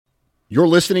You're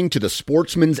listening to the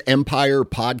Sportsman's Empire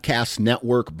Podcast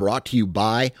Network, brought to you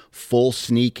by Full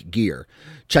Sneak Gear.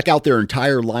 Check out their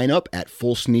entire lineup at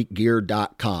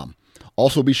fullsneakgear.com.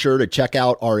 Also be sure to check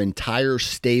out our entire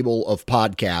stable of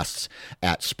podcasts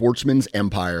at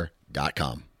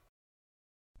sportsmansempire.com.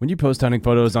 When you post hunting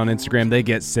photos on Instagram, they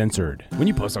get censored. When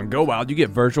you post on Go Wild, you get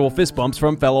virtual fist bumps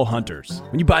from fellow hunters.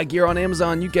 When you buy gear on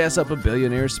Amazon, you gas up a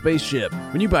billionaire's spaceship.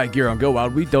 When you buy gear on Go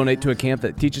Wild, we donate to a camp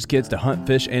that teaches kids to hunt,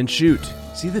 fish, and shoot.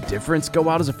 See the difference? Go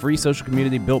Wild is a free social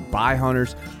community built by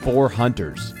hunters for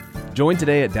hunters. Join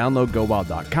today at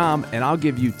downloadgowild.com, and I'll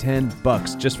give you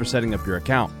 $10 just for setting up your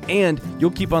account. And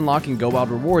you'll keep unlocking Go Wild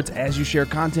rewards as you share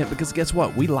content, because guess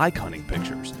what? We like hunting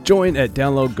pictures. Join at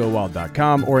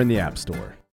downloadgowild.com or in the App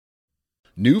Store.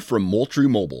 New from Moultrie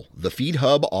Mobile, the Feed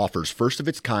Hub offers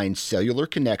first-of-its-kind cellular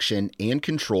connection and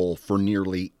control for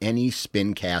nearly any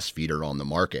spin cast feeder on the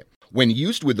market. When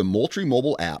used with the Moultrie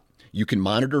Mobile app, you can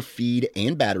monitor feed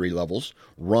and battery levels,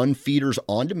 run feeders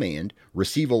on demand,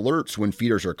 receive alerts when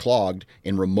feeders are clogged,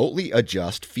 and remotely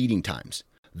adjust feeding times.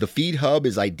 The Feed Hub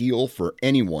is ideal for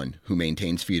anyone who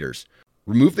maintains feeders.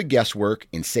 Remove the guesswork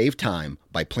and save time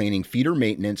by planning feeder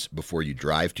maintenance before you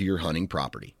drive to your hunting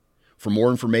property. For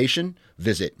more information,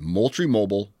 visit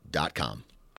moultriemobile.com.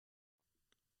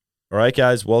 All right,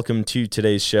 guys, welcome to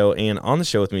today's show. And on the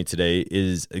show with me today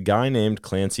is a guy named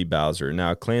Clancy Bowser.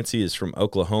 Now, Clancy is from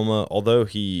Oklahoma. Although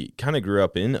he kind of grew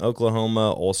up in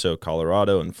Oklahoma, also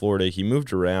Colorado and Florida, he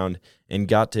moved around and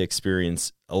got to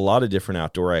experience a lot of different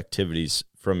outdoor activities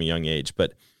from a young age.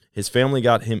 But his family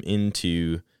got him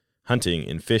into hunting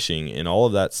and fishing and all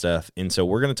of that stuff. And so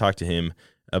we're going to talk to him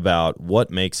about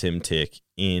what makes him tick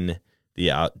in the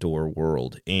outdoor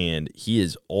world. And he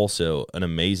is also an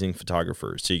amazing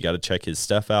photographer. So you got to check his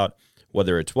stuff out,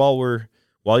 whether it's while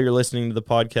you're listening to the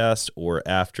podcast or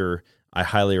after. I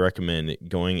highly recommend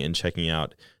going and checking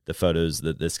out the photos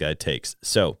that this guy takes.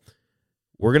 So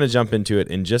we're going to jump into it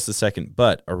in just a second.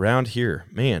 But around here,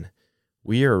 man,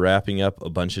 we are wrapping up a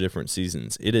bunch of different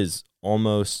seasons. It is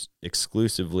almost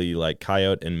exclusively like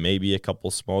coyote and maybe a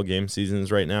couple small game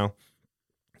seasons right now.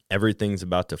 Everything's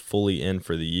about to fully end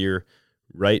for the year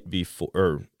right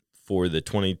before for the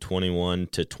 2021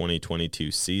 to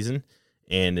 2022 season,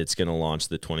 and it's going to launch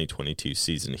the 2022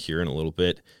 season here in a little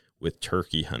bit with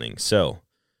turkey hunting. So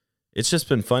it's just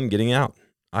been fun getting out.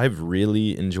 I've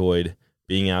really enjoyed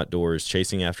being outdoors,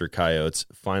 chasing after coyotes,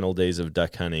 final days of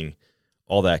duck hunting,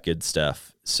 all that good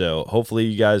stuff. So hopefully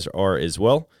you guys are as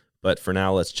well. But for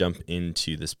now, let's jump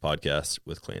into this podcast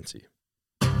with Clancy.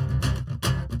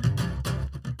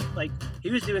 Like, he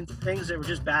was doing things that were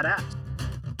just badass.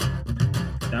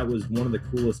 That was one of the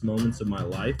coolest moments of my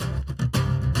life.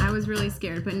 I was really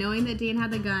scared, but knowing that Dan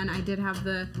had the gun, I did have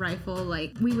the rifle,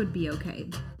 like, we would be okay.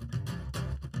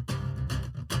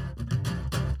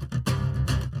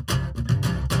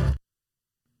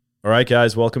 All right,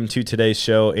 guys, welcome to today's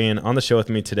show. And on the show with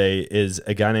me today is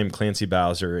a guy named Clancy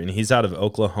Bowser, and he's out of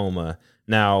Oklahoma.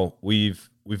 Now, we've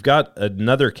got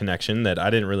another connection that I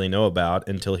didn't really know about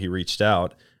until he reached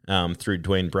out through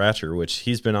Dwayne Bratcher, which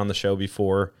he's been on the show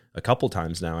before a couple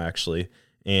times now, actually,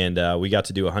 and we got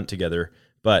to do a hunt together.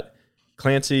 But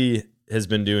Clancy has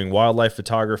been doing wildlife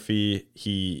photography.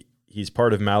 He's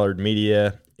part of Mallard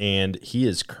Media, and he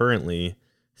is currently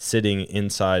sitting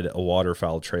inside a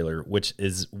waterfowl trailer, which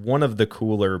is one of the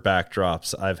cooler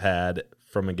backdrops I've had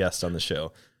from a guest on the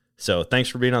show. So thanks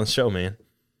for being on the show, man.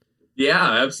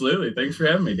 Yeah, absolutely. Thanks for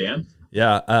having me, Dan.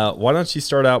 Yeah. Why don't you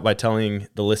start out by telling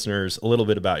the listeners a little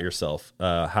bit about yourself,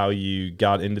 how you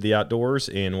got into the outdoors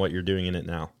and what you're doing in it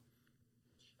now?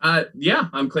 Yeah,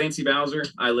 I'm Clancy Bowser.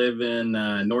 I live in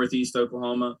Northeast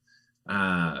Oklahoma.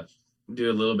 Do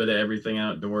a little bit of everything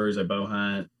outdoors. I bow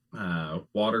hunt.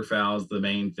 Waterfowl's the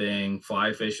main thing.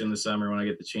 Fly fish in the summer when I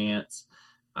get the chance.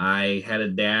 I had a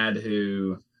dad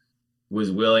who was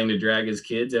willing to drag his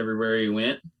kids everywhere he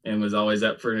went and was always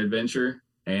up for an adventure.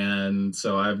 And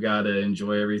so I've got to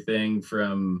enjoy everything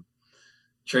from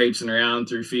traipsing around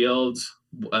through fields,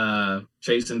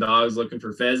 chasing dogs looking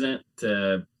for pheasant,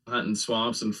 to hunting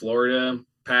swamps in Florida,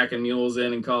 packing mules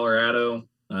in Colorado,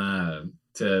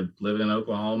 to living in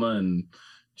Oklahoma and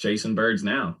chasing birds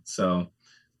now. So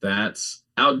that's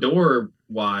outdoor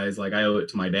wise. Like, I owe it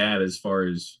to my dad as far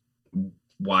as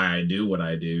why I do what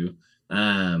I do.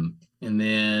 And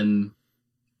then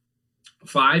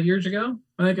 5 years ago,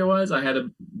 I think it was, I had a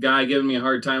guy giving me a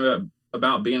hard time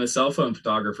about being a cell phone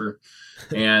photographer.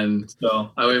 And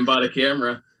so I went and bought a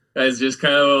camera. It's just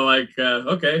kind of like,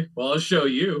 okay, well, I'll show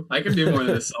you. I can do more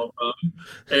than a cell phone.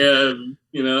 And,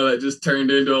 that just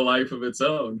turned into a life of its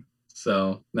own.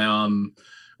 So now I'm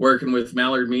working with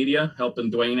Mallard Media,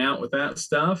 helping Dwayne out with that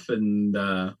stuff, and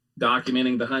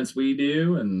documenting the hunts we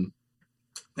do and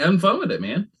having fun with it,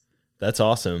 man. That's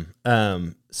awesome.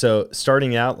 So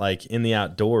starting out like in the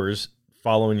outdoors,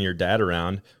 following your dad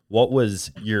around, what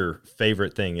was your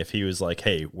favorite thing? If he was like,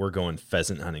 "Hey, we're going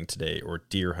pheasant hunting today," or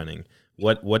deer hunting,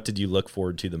 what did you look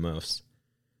forward to the most?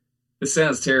 This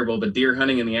sounds terrible, but deer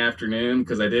hunting in the afternoon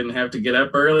because I didn't have to get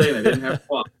up early and I didn't have to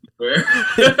walk anywhere.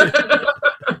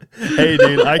 Hey,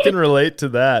 dude, I can relate to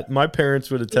that. My parents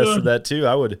would attest to that too.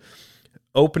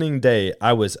 Opening day,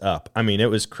 I was up. I mean, it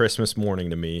was Christmas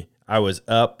morning to me. I was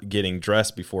up getting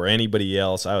dressed before anybody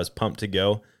else. I was pumped to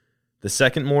go. The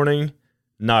second morning,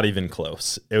 not even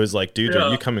close. It was like, dude,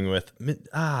 are you coming with?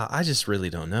 I just really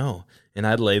don't know. And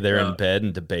I'd lay there in bed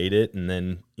and debate it. And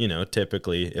then,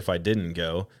 typically if I didn't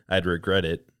go, I'd regret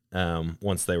it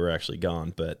once they were actually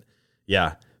gone. But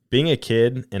yeah, being a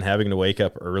kid and having to wake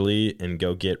up early and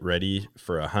go get ready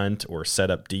for a hunt or set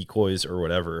up decoys or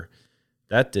whatever,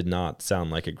 that did not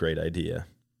sound like a great idea.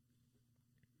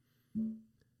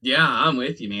 Yeah, I'm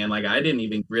with you, man. Like, I didn't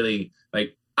even really,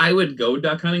 like, I would go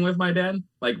duck hunting with my dad.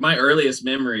 Like, my earliest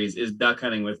memories is duck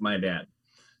hunting with my dad.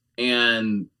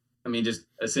 And, I mean, just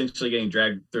essentially getting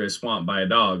dragged through a swamp by a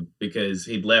dog because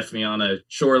he'd left me on a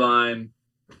shoreline.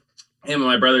 Him and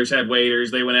my brothers had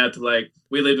waders. They went out to,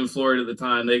 we lived in Florida at the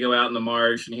time. They go out in the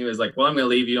marsh, and he was like, well, I'm going to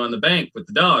leave you on the bank with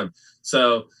the dog.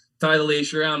 So tie the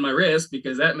leash around my wrist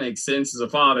because that makes sense as a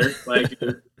father. Like,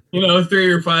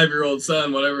 3 or 5 year old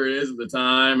son, whatever it is at the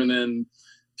time. And then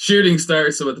shooting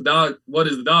starts. So what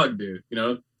does the dog do?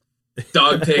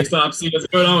 Dog takes off, see what's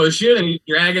going on with shooting. He's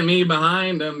dragging me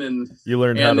behind him. And you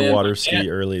learned how to water ski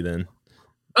early then.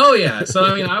 Oh yeah. So,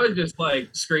 I mean, I was just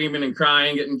screaming and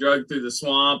crying, getting drugged through the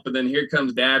swamp. And then here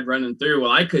comes dad running through.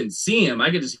 Well, I couldn't see him.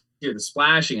 I could just hear the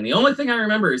splashing. And the only thing I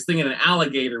remember is thinking an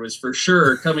alligator was for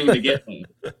sure coming to get me,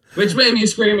 which made me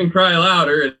scream and cry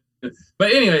louder.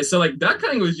 But anyway, so duck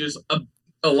hunting was just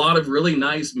a lot of really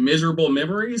nice, miserable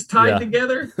memories tied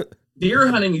together. Deer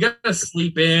hunting, you got to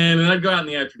sleep in, and I'd go out in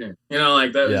the afternoon.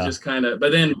 That was just kind of.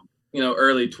 But then,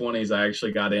 early 20s, I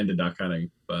actually got into duck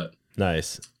hunting. But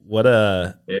nice. What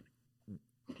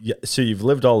yeah. So you've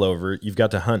lived all over. You've got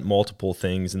to hunt multiple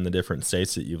things in the different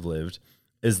states that you've lived.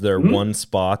 Is there one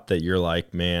spot that you're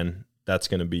like, man, that's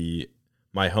going to be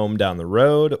my home down the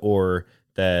road, or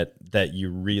that you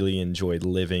really enjoyed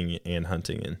living and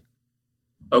hunting in?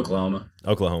 Oklahoma.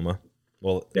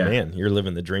 Well, man, you're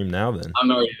living the dream now then.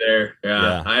 I'm already there.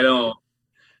 Yeah. I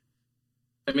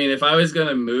mean, if I was going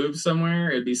to move somewhere,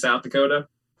 it'd be South Dakota,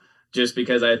 just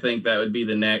because I think that would be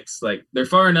the next, they're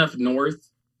far enough north.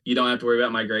 You don't have to worry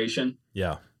about migration.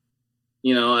 Yeah.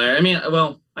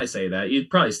 I say that. You'd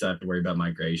probably still have to worry about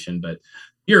migration, but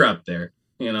you're up there.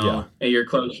 And you're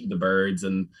close to the birds.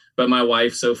 But my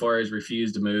wife so far has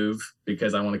refused to move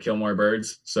because I want to kill more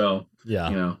birds. So,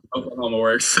 Oklahoma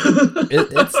works.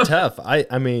 It's tough.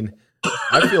 I mean,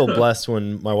 I feel blessed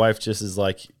when my wife just is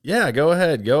like, yeah, go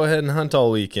ahead and hunt all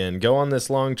weekend. Go on this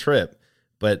long trip.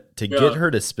 But to get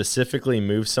her to specifically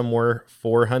move somewhere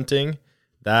for hunting,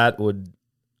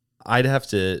 I'd have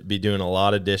to be doing a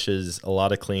lot of dishes, a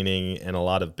lot of cleaning, and a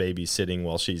lot of babysitting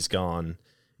while she's gone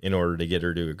in order to get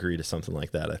her to agree to something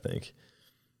like that, I think.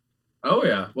 Oh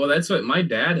yeah. Well, that's what my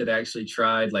dad had actually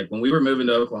tried. When we were moving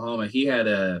to Oklahoma, he had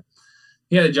a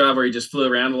job where he just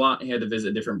flew around a lot. He had to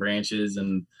visit different branches.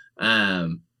 And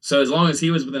so as long as he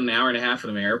was within an hour and a half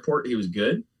of the airport, he was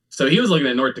good. So he was looking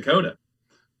at North Dakota.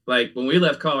 When we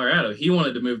left Colorado, he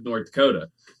wanted to move to North Dakota.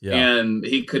 Yeah. And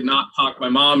he could not talk my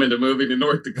mom into moving to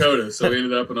North Dakota. So we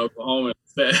ended up in Oklahoma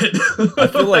instead. I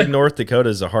feel like North Dakota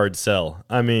is a hard sell.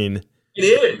 I mean, it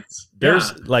is.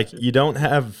 There's you don't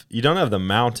have the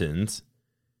mountains,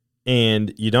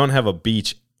 and you don't have a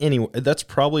beach anywhere. That's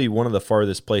probably one of the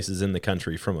farthest places in the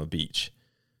country from a beach.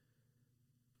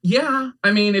 Yeah,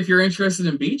 I mean, if you're interested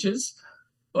in beaches,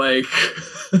 I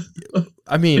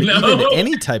mean, even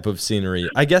any type of scenery.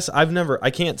 I guess I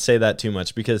can't say that too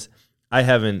much because I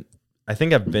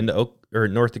think I've been to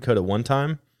North Dakota one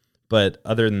time, but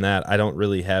other than that, I don't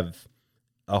really have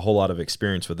a whole lot of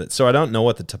experience with it. So I don't know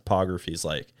what the topography is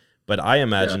like, but I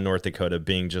imagine North Dakota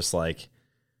being just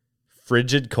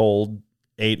frigid cold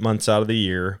 8 months out of the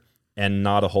year and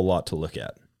not a whole lot to look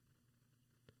at.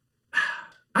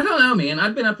 I don't know, man.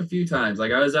 I've been up a few times. I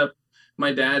was up,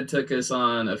 my dad took us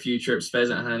on a few trips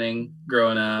pheasant hunting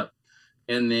growing up.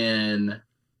 And then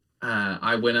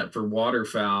I went up for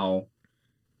waterfowl.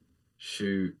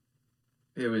 Shoot.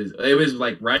 It was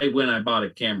right when I bought a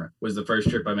camera was the first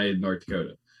trip I made in North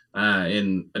Dakota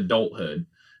in adulthood.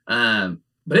 But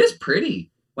it's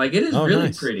pretty. It is really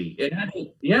nice. Pretty. It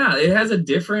has a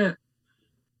different,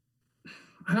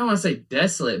 I don't want to say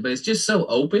desolate, but it's just so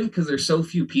open because there's so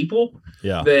few people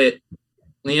Yeah. that,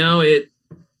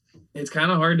 it's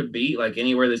kind of hard to beat like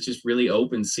anywhere that's just really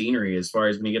open scenery as far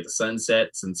as when you get the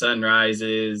sunsets and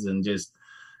sunrises and just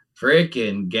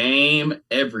freaking game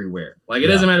everywhere. Like it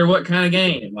doesn't matter what kind of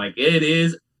game, like it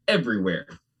is everywhere.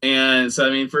 And so,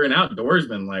 I mean, for an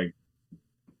outdoorsman, like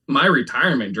my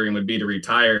retirement dream would be to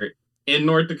retire in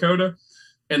North Dakota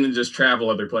and then just travel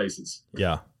other places.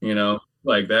 Yeah.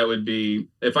 Like that would be,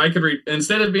 if I could,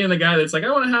 instead of being the guy that's like,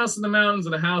 I want a house in the mountains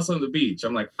and a house on the beach,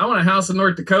 I'm like, I want a house in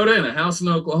North Dakota and a house in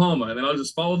Oklahoma. And then I'll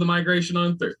just follow the migration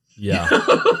on through. Yeah.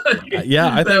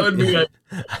 I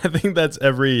think that's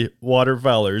every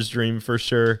waterfowler's dream for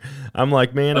sure. I'm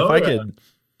like, man,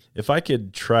 if I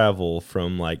could travel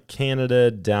from like Canada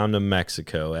down to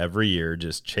Mexico every year,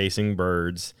 just chasing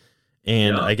birds.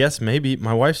 And I guess maybe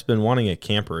my wife's been wanting a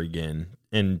camper again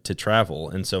and to travel.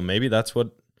 And so maybe that's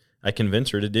what I convince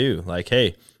her to do. Like,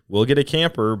 hey, we'll get a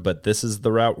camper, but this is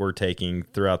the route we're taking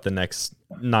throughout the next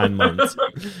 9 months.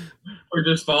 We're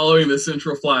just following the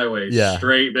Central Flyway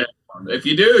straight down. If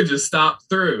you do, just stop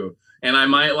through, and I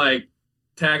might like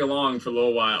tag along for a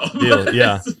little while. Deal,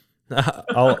 yeah.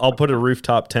 I'll put a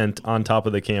rooftop tent on top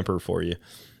of the camper for you.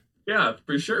 Yeah,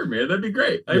 for sure, man. That'd be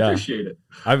great. I appreciate it.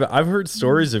 I've heard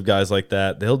stories of guys like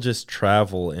that. They'll just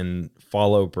travel and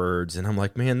follow birds, and I'm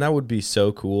like, man, that would be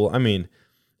so cool. I mean,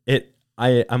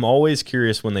 I'm always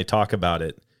curious when they talk about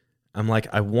it. I'm like,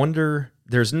 I wonder,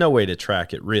 there's no way to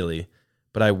track it really,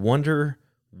 but I wonder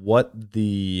what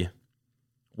the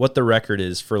record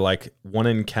is for like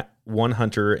one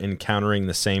hunter encountering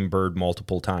the same bird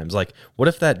multiple times. Like, what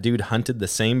if that dude hunted the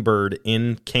same bird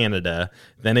in Canada,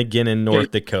 then again in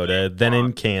North Dakota, then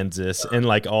in Kansas, and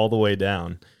like all the way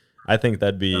down? I think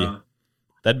that'd be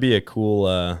a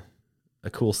cool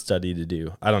study to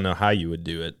do. I don't know how you would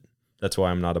do it. That's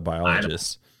why I'm not a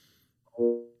biologist. A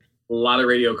lot of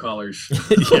radio callers.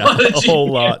 Yeah, a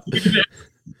whole lot.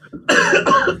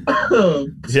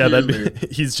 Yeah,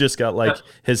 he's just got like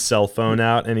his cell phone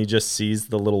out and he just sees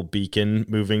the little beacon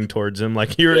moving towards him.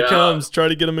 Like, here it comes. Try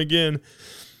to get him again.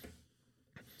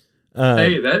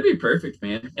 Hey, that'd be perfect,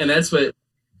 man. And that's what,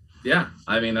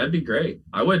 I mean, that'd be great.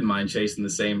 I wouldn't mind chasing the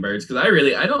same birds because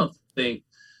I don't think,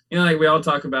 like we all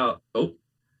talk about, like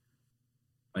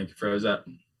you froze up.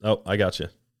 Oh, I got you.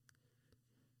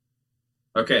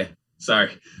 Okay.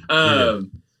 Sorry.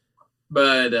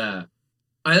 But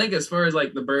I think as far as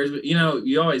like the birds,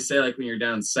 you always say like when you're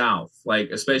down south,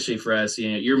 like especially for us,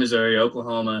 you're Missouri,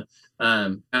 Oklahoma,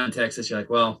 down in Texas, you're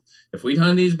like, well, if we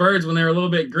hunted these birds when they're a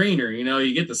little bit greener,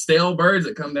 you get the stale birds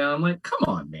that come down. I'm like, come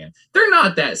on, man. They're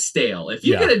not that stale. If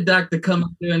you get a duck to come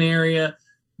up to an area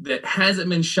that hasn't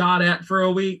been shot at for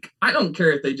a week, I don't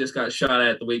care if they just got shot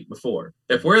at the week before.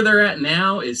 If where they're at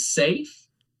now is safe,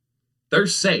 they're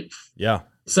safe. Yeah.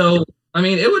 So, I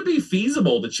mean, it would be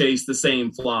feasible to chase the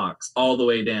same flocks all the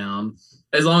way down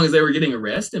as long as they were getting a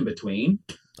rest in between.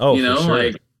 Oh, for sure.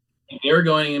 Like if they were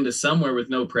going into somewhere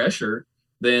with no pressure,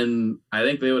 then I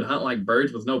think they would hunt like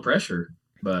birds with no pressure.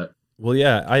 But well,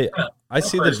 yeah, I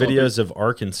see the videos of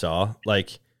Arkansas.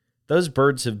 Like those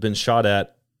birds have been shot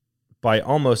at by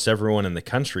almost everyone in the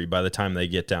country by the time they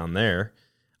get down there.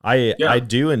 I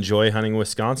do enjoy hunting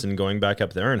Wisconsin, going back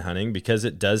up there and hunting, because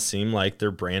it does seem like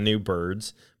they're brand new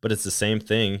birds, but it's the same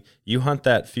thing. You hunt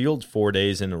that field 4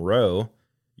 days in a row,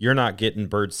 you're not getting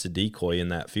birds to decoy in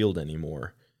that field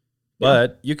anymore.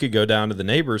 But you could go down to the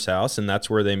neighbor's house, and that's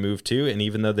where they move to, and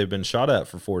even though they've been shot at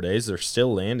for 4 days, they're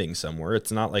still landing somewhere.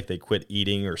 It's not like they quit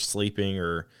eating or sleeping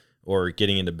or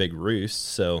getting into big roosts.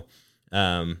 So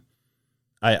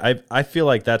I feel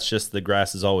like that's just the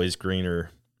grass is always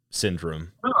greener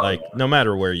syndrome. Like no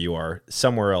matter where you are,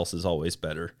 somewhere else is always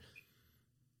better.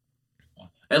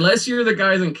 Unless you're the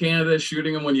guys in Canada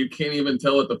shooting them when you can't even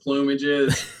tell what the plumage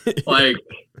is. Like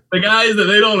the guys that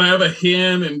they don't have a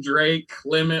hen and drake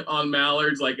limit on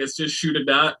mallards, like it's just shoot a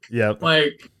duck. Yep.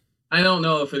 Like I don't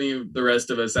know if any of the rest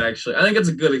of us actually, I think it's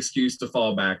a good excuse to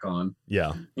fall back on.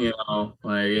 Yeah.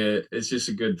 Like it's just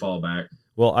a good fallback.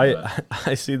 Well,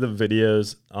 I see the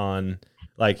videos on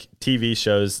like TV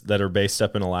shows that are based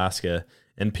up in Alaska,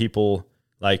 and people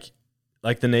like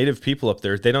the native people up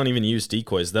there, they don't even use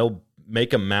decoys. They'll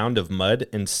make a mound of mud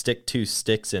and stick 2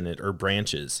 sticks in it or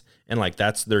branches, and like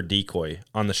that's their decoy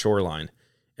on the shoreline,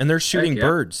 and they're shooting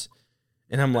birds.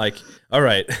 And I'm like, all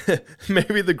right,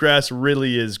 maybe the grass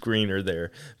really is greener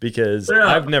there, because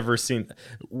I've never seen.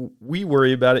 We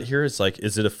worry about it here. It's like,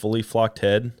 is it a fully flocked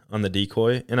head on the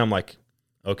decoy? And I'm like,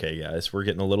 okay, guys, we're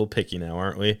getting a little picky now,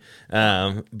 aren't we?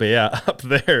 But yeah, up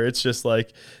there, it's just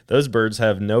like those birds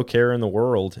have no care in the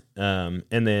world. And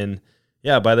then,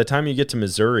 by the time you get to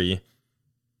Missouri,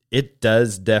 it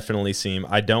does definitely seem,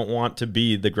 I don't want to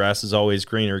be the grass is always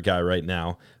greener guy right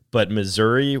now, but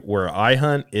Missouri, where I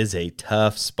hunt, is a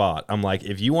tough spot. I'm like,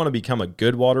 if you want to become a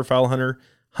good waterfowl hunter,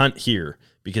 hunt here,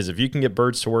 because if you can get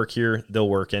birds to work here, they'll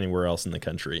work anywhere else in the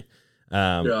country.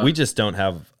 We just don't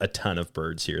have a ton of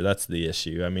birds here. That's the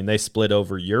issue. I mean, they split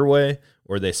over your way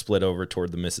or they split over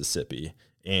toward the Mississippi.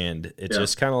 And it's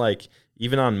just kind of like,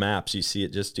 even on maps, you see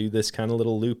it just do this kind of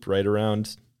little loop right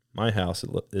around my house,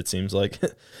 it seems like.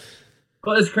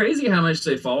 Well, it's crazy how much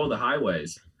they follow the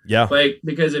highways. Yeah. Like,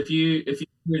 because if you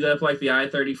cruise up like the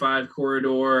I-35 corridor,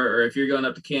 or if you're going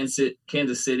up to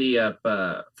Kansas City up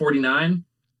 49,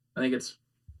 I think it's,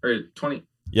 or 20.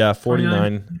 Yeah,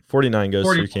 49 goes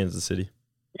through Kansas City.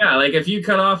 Yeah, like if you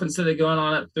cut off instead of going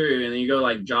on up through, and then you go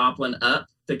like Joplin up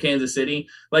to Kansas City,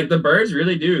 like the birds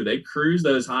really do. They cruise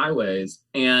those highways.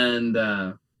 And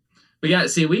but yeah,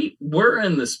 see, we're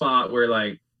in the spot where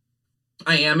like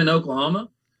I am in Oklahoma,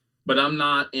 but I'm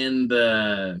not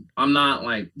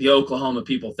like the Oklahoma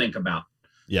people think about.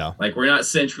 Yeah. Like we're not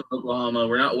central Oklahoma,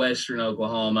 we're not western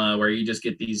Oklahoma, where you just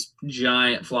get these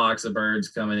giant flocks of birds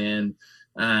coming in.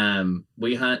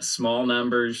 We hunt small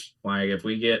numbers. Like if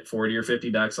we get 40 or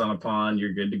 50 ducks on a pond,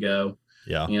 you're good to go.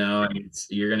 Yeah. You know,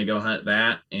 you're going to go hunt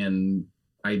that. And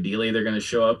ideally they're going to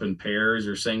show up in pairs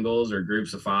or singles or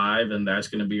groups of 5. And that's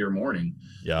going to be your morning.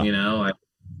 Yeah. You know, like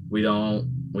we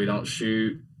don't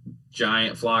shoot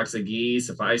giant flocks of geese.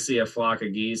 If I see a flock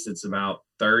of geese, that's about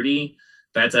 30.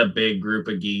 That's a big group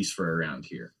of geese for around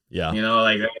here. Yeah. You know,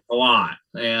 like that's a lot.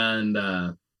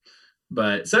 And,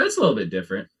 but so it's a little bit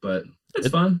different, but it's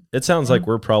fun. It sounds like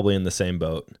we're probably in the same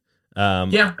boat.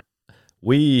 Yeah.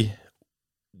 Me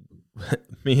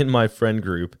and my friend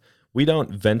group, we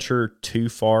don't venture too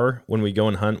far when we go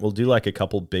and hunt. We'll do like a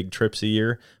couple big trips a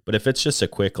year, but if it's just a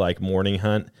quick like morning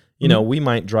hunt, you know, we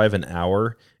might drive an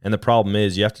hour. And the problem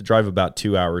is you have to drive about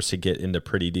 2 hours to get into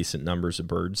pretty decent numbers of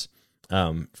birds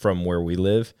from where we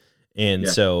live. And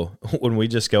so when we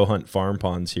just go hunt farm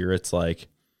ponds here, it's like,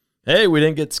 hey, we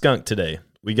didn't get skunked today.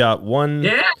 We got one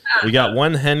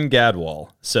hen gadwall,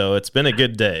 so it's been a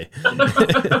good day.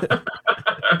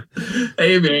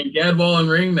 Hey man, gadwall and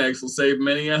ringnecks will save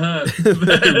many a hunt.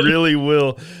 They really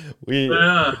will.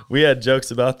 We had jokes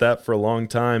about that for a long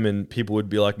time, and people would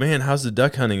be like, man, how's the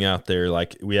duck hunting out there?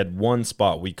 Like, we had one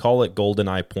spot, we call it Golden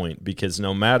Eye Point, because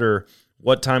no matter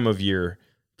what time of year,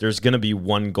 there's going to be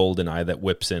one golden eye that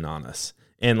whips in on us.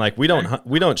 And like, we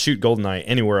don't shoot golden eye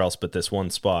anywhere else but this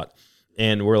one spot.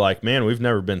 And we're like, man, we've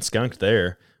never been skunked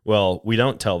there. Well, we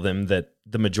don't tell them that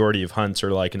the majority of hunts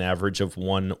are like an average of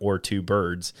 1 or 2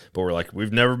 birds, but we're like,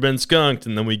 we've never been skunked.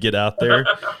 And then we get out there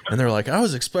and they're like, I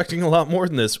was expecting a lot more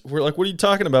than this. We're like, what are you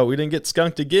talking about? We didn't get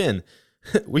skunked again.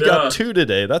 We got 2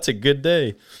 today. That's a good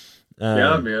day.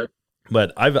 Yeah, man.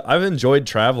 But I've enjoyed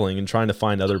traveling and trying to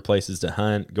find other places to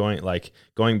hunt,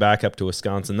 going back up to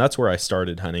Wisconsin. That's where I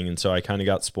started hunting, and so I kind of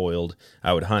got spoiled.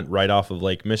 I would hunt right off of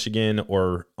Lake Michigan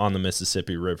or on the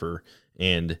Mississippi River,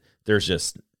 and there's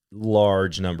just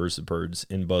large numbers of birds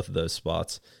in both of those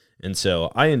spots. And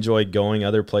so I enjoy going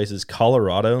other places.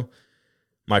 Colorado,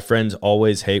 my friends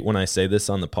always hate when I say this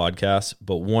on the podcast,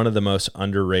 but one of the most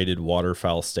underrated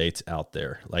waterfowl states out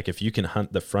there. Like if you can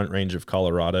hunt the Front Range of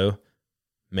Colorado,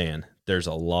 man, there's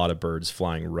a lot of birds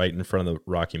flying right in front of the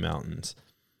Rocky Mountains.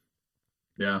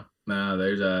 Yeah, no,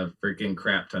 there's a freaking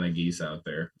crap ton of geese out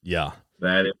there. Yeah.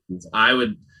 I've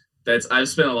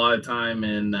spent a lot of time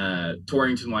in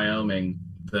Torrington, Wyoming,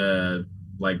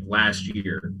 last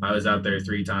year. I was out there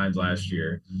 3 times last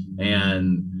year,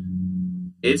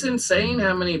 and it's insane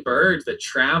how many birds that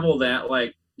travel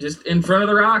that just in front of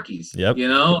the Rockies. Yep. You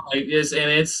know,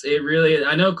 it really,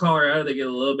 I know Colorado, they get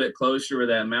a little bit closer where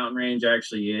that mountain range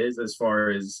actually is as far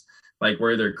as like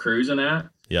where they're cruising at.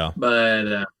 Yeah.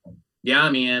 But yeah, I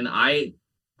mean, I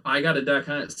got a duck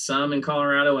hunt some in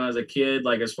Colorado when I was a kid,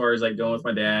 like as far as like going with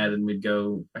my dad, and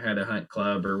I had a hunt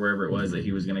club or wherever it was that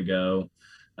he was going to go.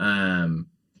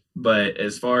 But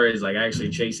as far as like actually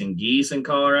chasing geese in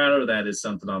Colorado, that is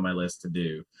something on my list to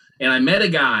do. And I met a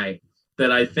guy that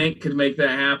I think could make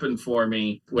that happen for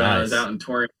me when I was out in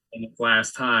Torrington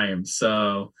last time.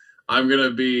 So I'm going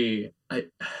to be,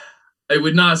 it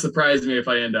would not surprise me if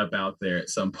I end up out there at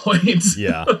some point.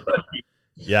 Yeah.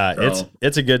 Yeah. So.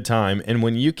 It's a good time. And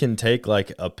when you can take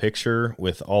like a picture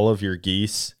with all of your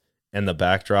geese and the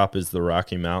backdrop is the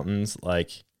Rocky Mountains,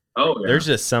 like, there's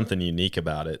just something unique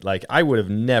about it. Like I would have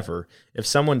never, if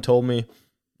someone told me,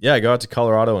 yeah, go out to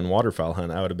Colorado and waterfowl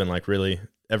hunt, I would have been like, really?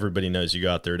 Everybody knows you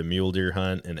go out there to mule deer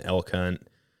hunt and elk hunt,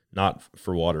 not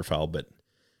for waterfowl, but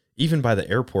even by the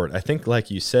airport, I think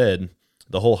like you said,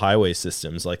 the whole highway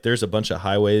systems, like there's a bunch of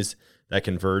highways that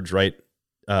converge right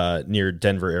near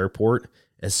Denver Airport.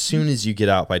 As soon as you get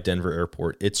out by Denver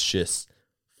Airport, it's just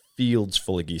fields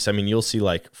full of geese. I mean, you'll see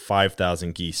like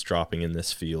 5,000 geese dropping in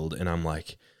this field, and I'm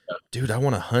like, dude, I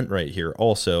want to hunt right here.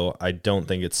 Also, I don't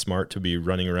think it's smart to be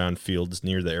running around fields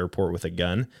near the airport with a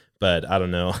gun, but I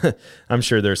don't know. I'm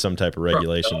sure there's some type of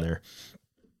regulation there.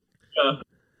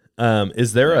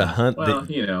 Is there a hunt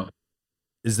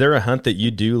is there a hunt that you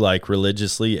do like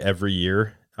religiously every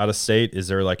year out of state? Is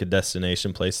there like a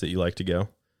destination place that you like to go?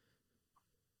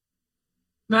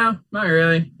 No, not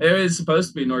really. It was supposed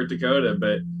to be North Dakota,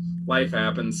 but life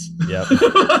happens. Yeah.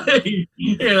 It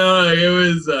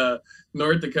was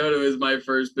North Dakota was my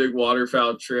first big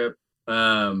waterfowl trip.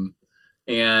 And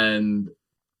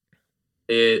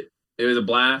it was a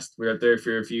blast. We were up there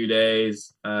for a few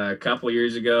days. A couple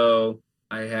years ago,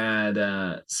 I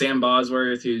had Sam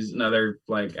Bosworth, who's another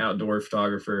like outdoor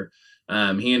photographer.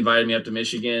 He invited me up to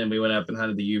Michigan. We went up and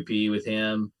hunted the UP with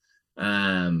him.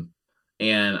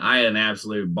 And I had an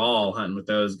absolute ball hunting with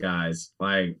those guys.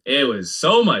 Like, it was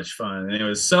so much fun. And it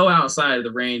was so outside of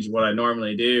the range of what I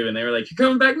normally do. And they were like, "You're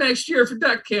coming back next year for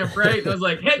duck camp, right?" And I was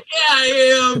like, "Heck yeah,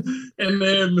 I am." And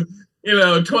then,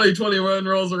 2021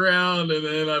 rolls around, and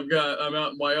then I'm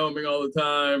out in Wyoming all the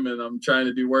time, and I'm trying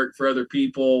to do work for other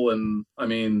people. And I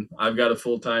mean, I've got a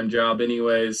full-time job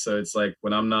anyways. So it's like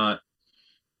when I'm not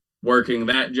working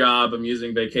that job, I'm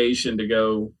using vacation to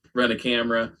go rent a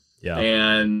camera. Yeah.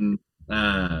 And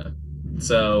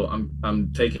so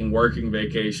I'm taking working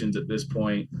vacations at this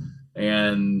point,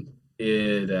 and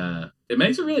it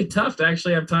makes it really tough to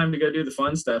actually have time to go do the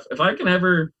fun stuff. If I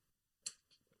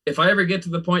ever get to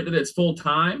the point that it's full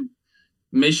time,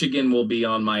 Michigan will be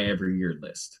on my every year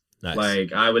list. Nice.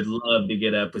 Like, I would love to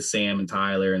get up with Sam and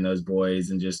Tyler and those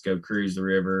boys and just go cruise the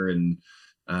river and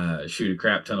shoot a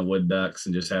crap ton of wood ducks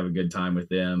and just have a good time with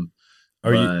them.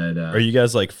 Are you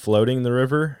guys like floating the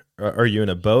river? Are you in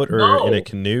a boat or in a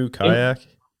canoe, kayak?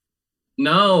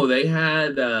 No, they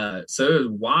had so it was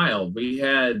wild. We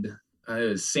had it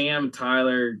was Sam,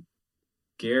 Tyler,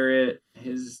 Garrett,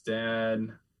 his dad.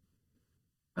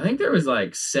 I think there was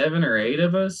like 7 or 8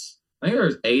 of us. I think there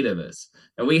was 8 of us,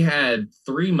 and we had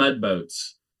 3 mud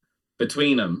boats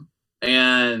between them.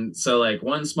 And so like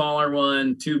one smaller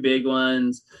one, 2 big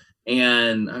ones,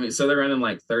 and I mean, so they're running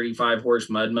like 35 horse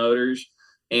mud motors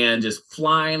and just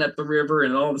flying up the river.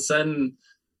 And all of a sudden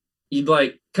you'd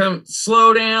like come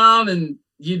slow down, and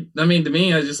to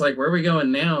me, I was just like, "Where are we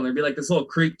going now?" And there'd be like this little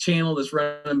creek channel that's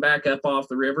running back up off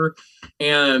the river,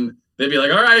 and they'd be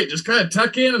like, "All right, just kind of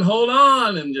tuck in and hold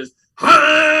on," and just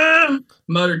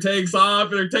motor takes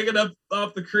off, and they're taking up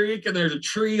off the creek, and there's a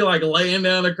tree like laying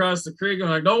down across the creek. I'm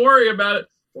like, "Don't worry about it."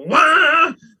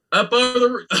 Up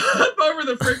over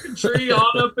the freaking tree,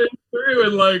 on up and through,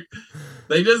 and like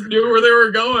they just knew where they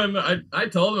were going. I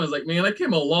told them, I was like, "Man, I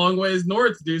came a long ways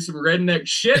north to do some redneck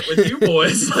shit with you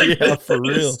boys." Like, yeah, for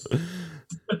real.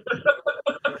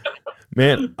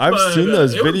 Man, I've seen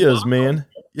those videos, man.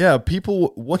 Yeah,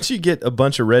 people, once you get a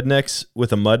bunch of rednecks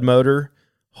with a mud motor,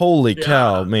 holy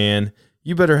cow, man.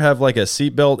 You better have like a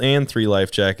seatbelt and 3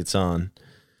 life jackets on.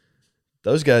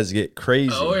 Those guys get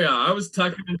crazy. Oh, yeah. I was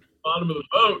tucking into the bottom of the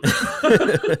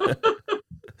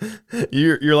boat.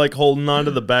 You're like holding on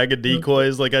to the bag of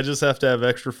decoys. Like, I just have to have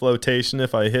extra flotation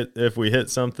if we hit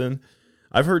something.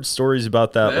 I've heard stories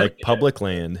about that, like public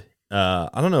land. I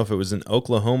don't know if it was in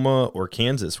Oklahoma or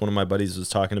Kansas. One of my buddies was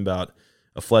talking about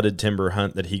a flooded timber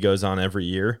hunt that he goes on every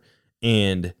year.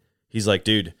 And he's like,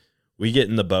 "Dude, we get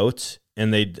in the boats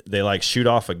and they like shoot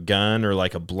off a gun or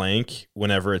like a blank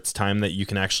whenever it's time that you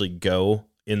can actually go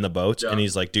in the boat." Yeah. And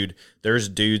he's like, "Dude, there's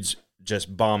dudes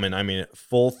just bombing. I mean,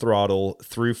 full throttle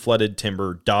through flooded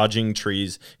timber, dodging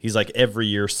trees." He's like, every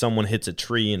year someone hits a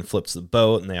tree and flips the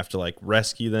boat and they have to like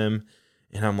rescue them.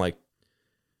 And I'm like,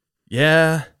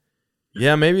 yeah,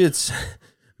 maybe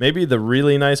the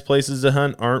really nice places to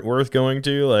hunt aren't worth going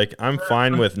to. Like, I'm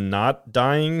fine with not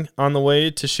dying on the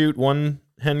way to shoot one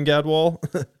hen gadwall.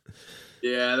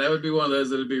 Yeah, that would be one of those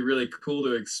that would be really cool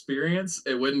to experience.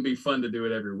 It wouldn't be fun to do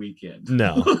it every weekend.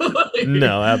 No,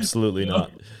 no, absolutely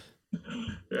not.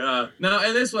 Yeah, no,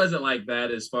 and this wasn't like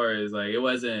that as far as like, it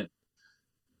wasn't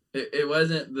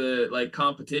the like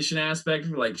competition aspect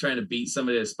of like trying to beat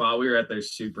somebody at a spot. We were out there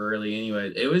super early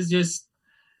anyway. It was just,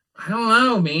 I don't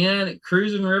know, man,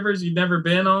 cruising rivers you've never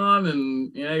been on,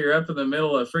 and you're up in the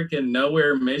middle of freaking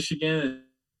nowhere, Michigan,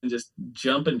 and just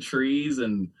jumping trees.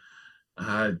 And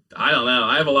I don't know.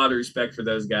 I have a lot of respect for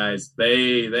those guys.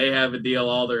 They have a deal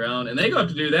all their own, and they go up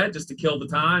to do that just to kill the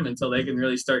time until they can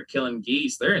really start killing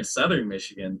geese. They're in southern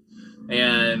Michigan,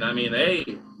 and I mean, they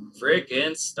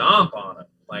freaking stomp on them.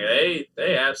 Like,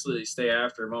 they absolutely stay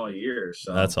after them all year.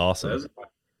 So that's awesome.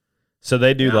 So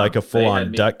they do like a full on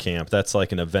had me- duck camp. That's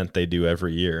like an event they do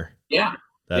every year. Yeah.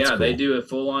 That's yeah, cool. they do a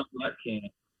full on duck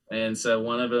camp. And so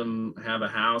one of them have a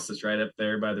house that's right up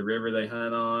there by the river they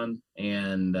hunt on.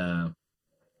 And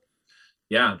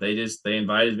they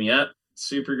invited me up.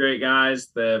 Super great guys.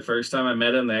 The first time I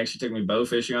met them, they actually took me bow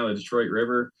fishing on the Detroit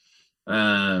River.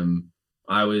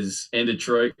 I was in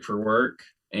Detroit for work,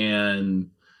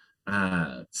 and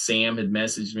Sam had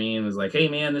messaged me and was like, "Hey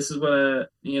man, this is what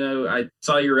I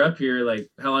saw you were up here. Like,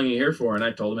 how long are you here for?" And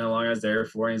I told him how long I was there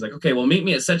for. And he's like, "Okay, well, meet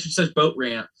me at such and such boat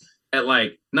ramp at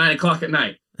like 9:00 at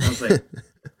night." I was like,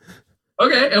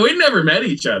 "Okay." And we'd never met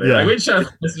each other. Yeah. Like, we'd shot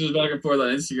messages back and forth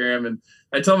on Instagram. And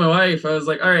I told my wife, I was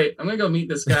like, "All right, I'm gonna go meet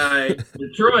this guy in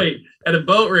Detroit at a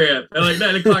boat ramp at like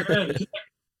 9:00 at night." She's like,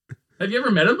 "Have you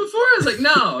ever met him before?" I was like,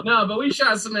 no, but we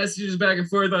shot some messages back and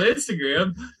forth on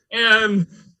Instagram. And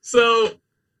so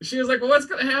she was like, "Well, what's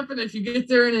going to happen if you get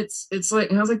there?" And it's like,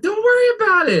 and I was like, "Don't worry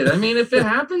about it. I mean, if it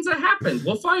happens, it happens.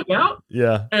 We'll find out."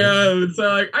 Yeah. And so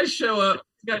like I show up,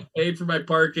 got paid for my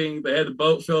parking. They had the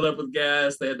boat filled up with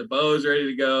gas. They had the bows ready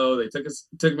to go. They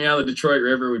took me out of the Detroit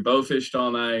River. We bow fished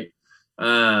all night.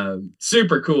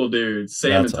 Super cool dudes,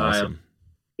 Sam That's and Tyler. awesome.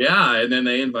 Yeah, and then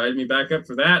they invited me back up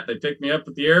for that. They picked me up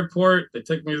at the airport. They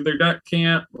took me to their duck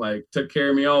camp, like took care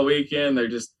of me all weekend. They're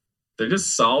just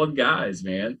solid guys,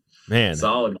 man.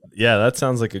 Solid. Yeah, that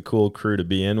sounds like a cool crew to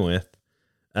be in with.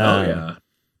 Yeah.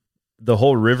 The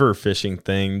whole river fishing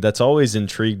thing, that's always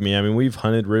intrigued me. I mean, we've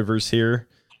hunted rivers here,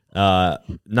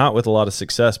 not with a lot of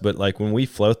success, but like when we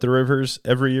float the rivers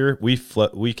every year, we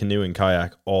canoe and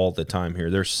kayak all the time here.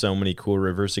 There's so many cool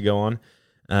rivers to go on.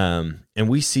 And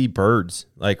we see birds,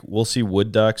 like we'll see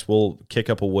wood ducks. We'll kick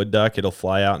up a wood duck. It'll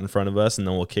fly out in front of us, and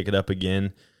then we'll kick it up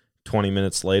again 20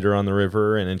 minutes later on the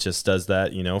river. And it just does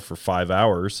that, for 5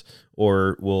 hours.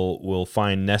 Or we'll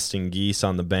find nesting geese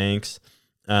on the banks.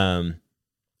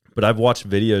 But I've watched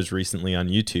videos recently on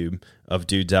YouTube of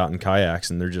dudes out in kayaks,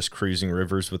 and they're just cruising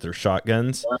rivers with their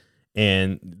shotguns.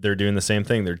 And they're doing the same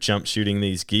thing. They're jump shooting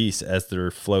these geese as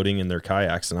they're floating in their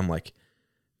kayaks. And I'm like,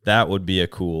 that would be a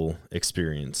cool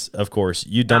experience. Of course,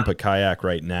 you dump a kayak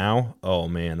right now, oh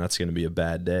man, that's going to be a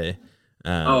bad day.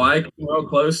 I came real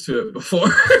close to it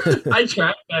before. I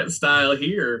tried that style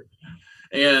here,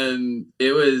 and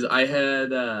it was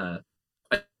I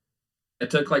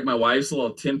took like my wife's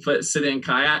little 10-foot sit-in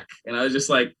kayak, and I was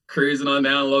just like cruising on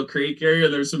down a little creek area.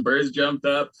 There's some birds jumped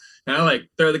up, and I like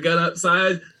throw the gun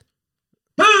upside,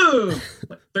 boom,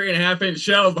 like 3.5-inch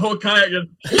shells. The whole kayak just.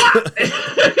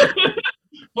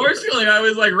 Fortunately, I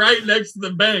was like right next to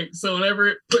the bank, so whenever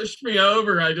it pushed me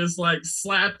over, I just like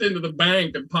slapped into the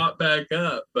bank and popped back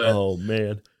up. But oh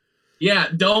man, yeah,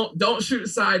 don't shoot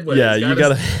sideways. Yeah, you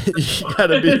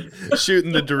gotta be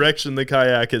shooting the direction the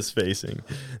kayak is facing.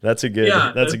 That's a good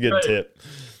right. tip.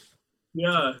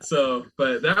 Yeah. So,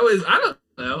 but that was, I don't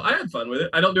know, I had fun with it.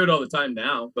 I don't do it all the time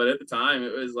now, but at the time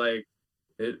it was like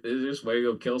it was just a way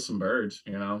to go kill some birds.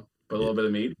 Put a little bit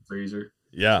of meat in the freezer.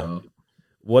 Yeah. So.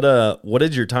 What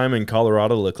did your time in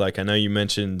Colorado look like? I know you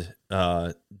mentioned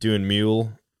doing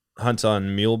mule hunts on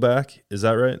muleback. Is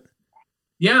that right?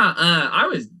 Yeah, I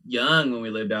was young when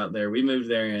we lived out there. We moved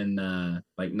there in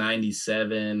like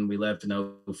 97. We left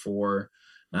in 04.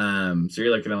 So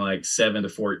you're looking at like 7 to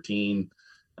 14.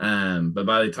 But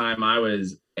by the time I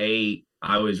was 8,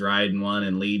 I was riding one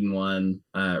and leading one,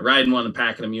 riding one and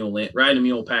packing a mule in, riding a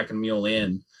mule, packing a mule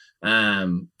in.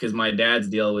 Because my dad's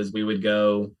deal was we would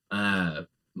go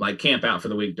like camp out for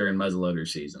the week during muzzleloader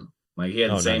season. Like he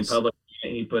had the same public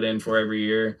he put in for every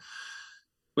year.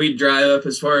 We'd drive up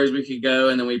as far as we could go,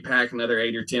 and then we'd pack another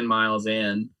 8 or 10 miles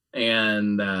in.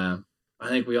 And I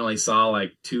think we only saw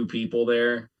like 2 people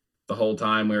there the whole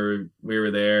time we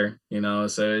were there,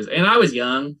 So and I was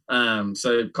young.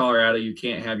 So Colorado, you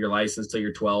can't have your license till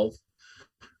you're 12.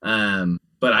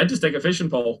 But I'd just take a fishing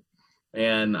pole,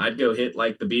 and I'd go hit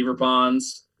like the beaver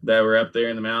ponds that were up there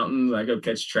in the mountains. I'd go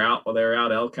catch trout while they were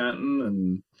out elk hunting,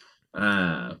 and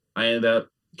I ended up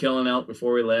killing elk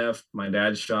before we left. My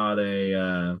dad shot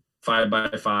a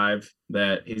 5x5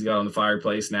 that he's got on the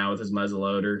fireplace now with his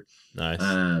muzzleloader. Nice.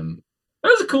 That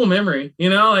was a cool memory, it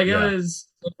was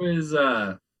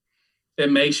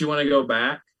it makes you want to go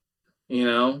back,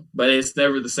 but it's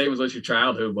never the same as what your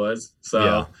childhood was.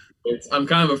 So I'm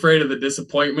kind of afraid of the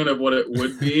disappointment of what it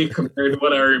would be compared to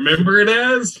what I remember it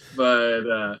as. But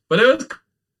it was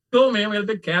cool, man. We had a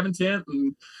big cabin tent,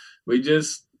 and we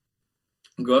just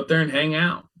go up there and hang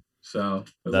out. So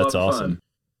that's awesome.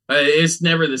 It's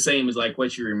never the same as like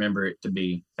what you remember it to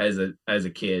be as a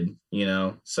kid,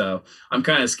 So I'm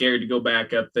kind of scared to go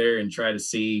back up there and try to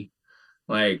see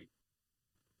like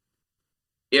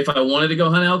if I wanted to go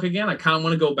hunt elk again, I kind of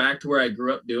want to go back to where I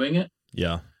grew up doing it.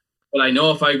 Yeah. But I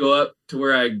know if I go up to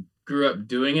where I grew up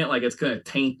doing it, like it's going to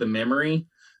taint the memory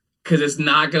because it's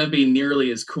not going to be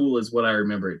nearly as cool as what I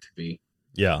remember it to be.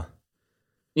 Yeah.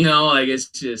 You know, like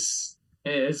it's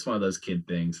one of those kid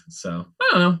things. So I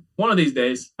don't know. One of these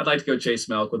days, I'd like to go chase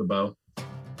some elk with a bow.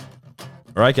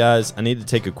 All right, guys, I need to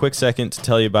take a quick second to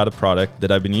tell you about a product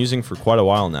that I've been using for quite a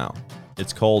while now.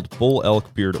 It's called Bull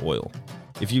Elk Beard Oil.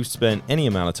 If you've spent any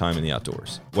amount of time in the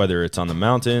outdoors, whether it's on the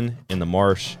mountain, in the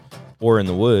marsh, or in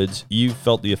the woods, you've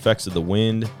felt the effects of the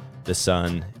wind, the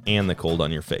sun, and the cold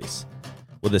on your face.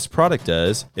 What this product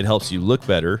does, it helps you look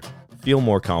better, feel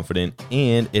more confident,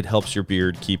 and it helps your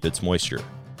beard keep its moisture.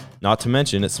 Not to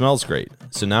mention, it smells great,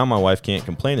 so now my wife can't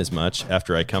complain as much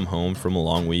after I come home from a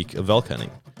long week of elk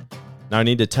hunting. Now, I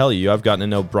need to tell you, I've gotten to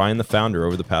know Brian, the founder,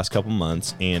 over the past couple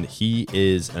months, and he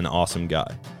is an awesome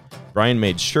guy. Brian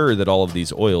made sure that all of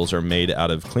these oils are made out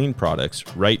of clean products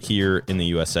right here in the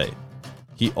USA.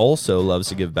 He also loves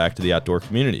to give back to the outdoor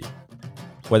community,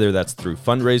 whether that's through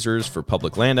fundraisers for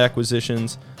public land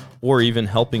acquisitions, or even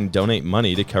helping donate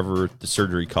money to cover the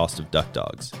surgery cost of duck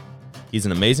dogs. He's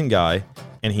an amazing guy,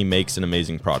 and he makes an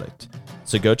amazing product.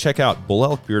 So go check out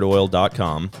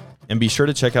bullelkbeardoil.com and be sure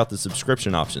to check out the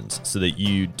subscription options so that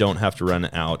you don't have to run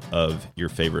out of your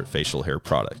favorite facial hair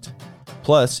product.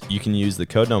 Plus, you can use the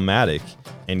code Nomadic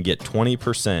and get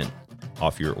 20%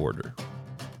 off your order.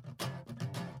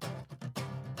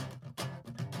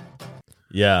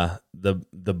 Yeah,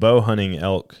 the bow hunting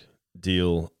elk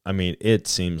deal, I mean, it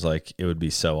seems like it would be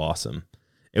so awesome.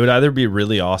 It would either be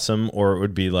really awesome or it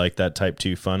would be like that type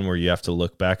 2 fun where you have to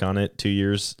look back on it 2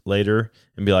 years later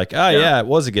and be like, yeah, it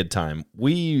was a good time.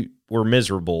 We were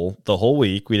miserable the whole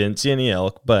week. We didn't see any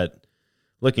elk, but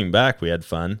looking back, we had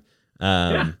fun.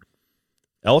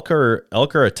 Elk are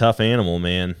a tough animal,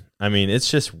 man. I mean, it's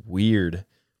just weird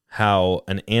how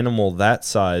an animal that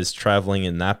size traveling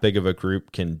in that big of a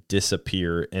group can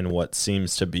disappear in what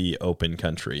seems to be open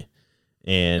country.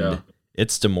 And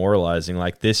it's demoralizing.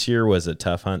 Like this year was a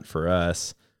tough hunt for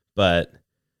us, but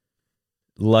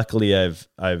luckily I've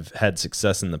had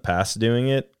success in the past doing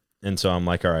it. And so I'm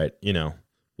like, all right,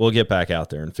 we'll get back out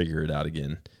there and figure it out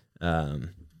again.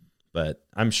 But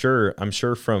I'm sure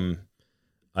from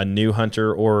a new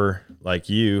hunter or like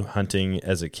you hunting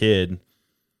as a kid,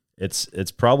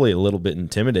 it's probably a little bit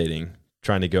intimidating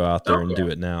trying to go out there and do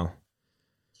it now.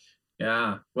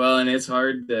 Yeah. Well, and it's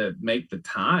hard to make the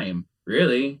time,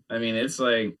 really. I mean, it's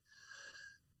like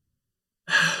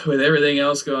with everything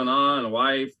else going on, a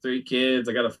wife, 3 kids,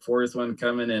 I got a 4th one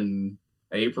coming in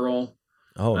April.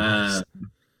 Oh, nice.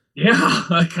 Yeah,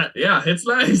 it's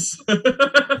nice. But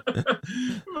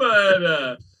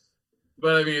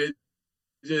I mean, it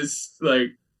just like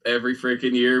every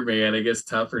freaking year, man, it gets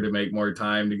tougher to make more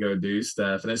time to go do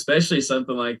stuff. And especially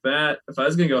something like that. If I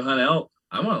was going to go hunt elk,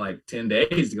 I want like 10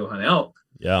 days to go hunt elk.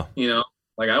 Yeah.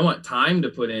 Like I want time to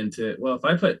put into it. Well, if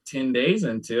I put 10 days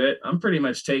into it, I'm pretty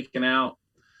much taking out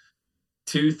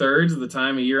 2/3 of the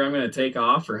time a year I'm going to take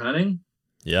off for hunting.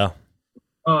 Yeah.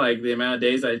 Oh, like the amount of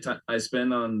days I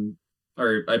spend on,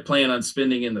 or I plan on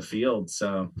spending in the field.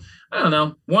 So I don't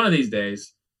know, one of these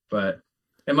days, but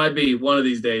it might be one of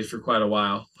these days for quite a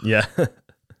while. Yeah.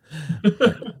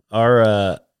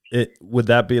 Would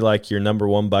that be like your number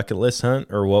 1 bucket list hunt,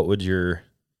 or what would your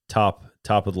top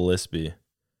of the list be?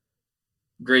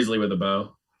 Grizzly with a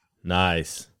bow.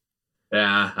 Nice.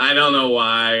 Yeah, I don't know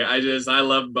why. I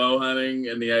love bow hunting,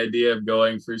 and the idea of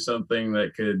going for something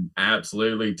that could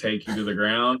absolutely take you to the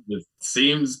ground, it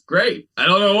seems great. I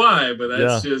don't know why, but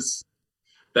that's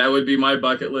that would be my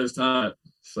bucket list hunt.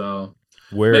 So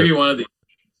maybe one of these.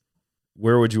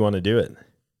 Where would you want to do it?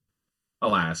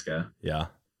 Alaska. Yeah.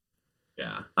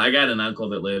 Yeah. I got an uncle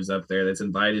that lives up there that's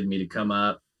invited me to come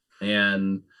up,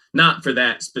 and not for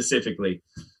that specifically,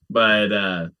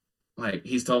 but like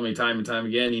he's told me time and time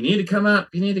again, you need to come up,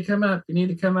 you need to come up, you need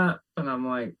to come up. And I'm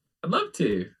like, I'd love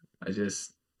to. I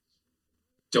just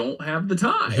don't have the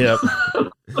time. Yep.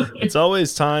 It's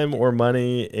always time or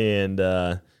money, and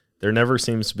there never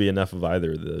seems to be enough of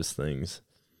either of those things.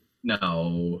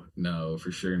 No,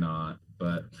 for sure not.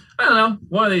 But I don't know.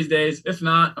 One of these days, if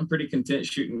not, I'm pretty content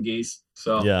shooting geese.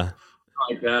 So yeah,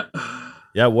 I like that.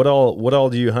 Yeah. What all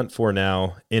do you hunt for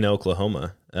now in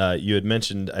Oklahoma? You had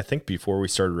mentioned, I think before we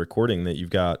started recording, that you've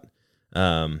got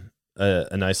a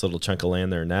nice little chunk of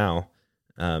land there now.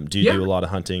 Do you do a lot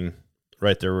of hunting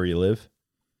right there where you live?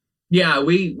 Yeah,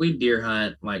 we deer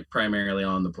hunt like primarily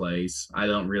on the place. I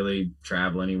don't really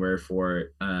travel anywhere for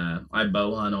it. I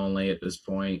bow hunt only at this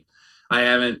point. I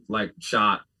haven't like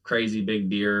shot crazy big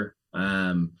deer.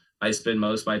 I spend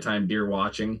most of my time deer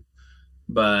watching,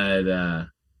 but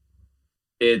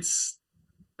it's,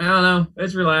 I don't know,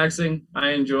 it's relaxing. I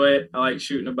enjoy it. I like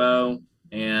shooting a bow,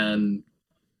 and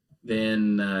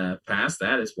then past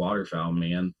that, it's waterfowl,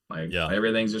 man. Like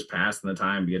everything's just passing the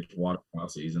time to get to waterfowl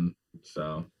season.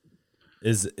 So,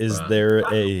 is there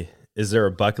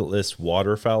a bucket list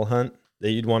waterfowl hunt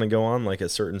that you'd want to go on, like a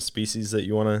certain species that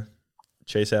you want to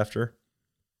chase after?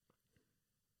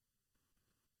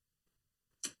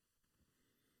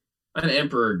 An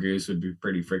emperor goose would be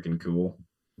pretty freaking cool,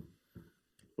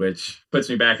 which puts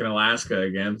me back in Alaska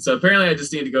again. So apparently I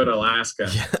just need to go to Alaska.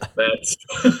 Yeah. That's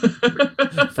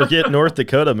forget North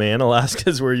Dakota, man.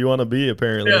 Alaska's where you want to be,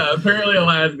 apparently. Yeah, apparently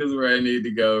Alaska's where I need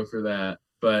to go for that.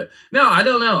 But no, I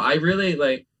don't know. I really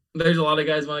like, there's a lot of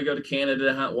guys want to go to Canada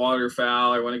to hunt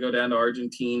waterfowl, or want to go down to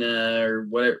Argentina or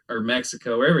whatever, or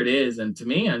Mexico, wherever it is. And to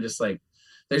me, I'm just like,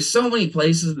 there's so many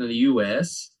places in the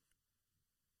US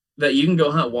that you can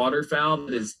go hunt waterfowl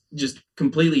that is just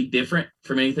completely different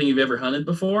from anything you've ever hunted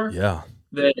before. Yeah.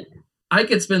 That I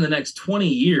could spend the next 20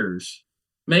 years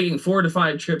making 4 to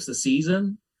 5 trips a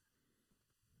season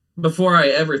before I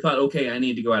ever thought, okay, I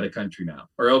need to go out of country now,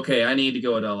 or okay, I need to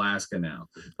go to Alaska now.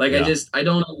 Like, I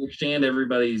don't understand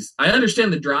I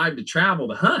understand the drive to travel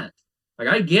to hunt. Like,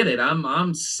 I get it.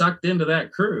 I'm sucked into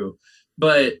that crew,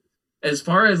 but as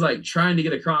far as like trying to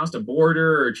get across a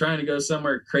border or trying to go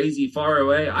somewhere crazy far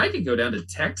away, I could go down to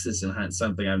Texas and hunt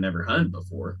something I've never hunted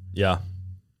before. Yeah.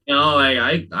 You know,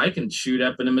 like I can shoot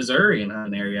up into Missouri and hunt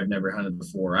an area I've never hunted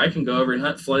before. I can go over and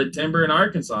hunt flooded timber in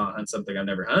Arkansas and hunt something I've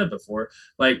never hunted before.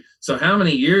 Like, so how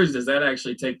many years does that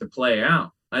actually take to play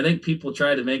out? I think people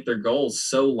try to make their goals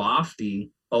so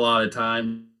lofty a lot of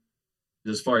time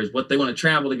as far as what they want to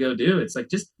travel to go do. It's like,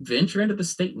 just venture into the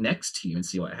state next to you and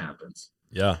see what happens.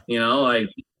 Yeah. You know, like,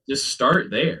 just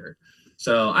start there.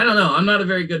 So I don't know. I'm not a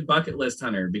very good bucket list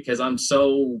hunter because I'm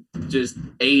so just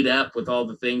ate up with all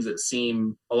the things that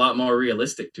seem a lot more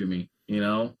realistic to me. You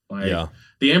know, like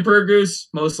the emperor goose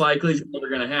most likely is never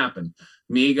going to happen.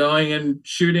 Me going and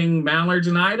shooting mallards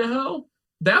in Idaho,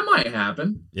 that might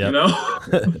happen. Yep. You know?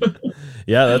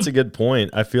 Yeah, that's a good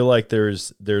point. I feel like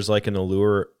there's like an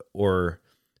allure, or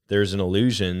there's an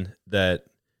illusion that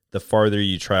the farther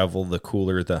you travel, the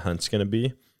cooler the hunt's going to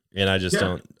be. And I just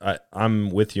I'm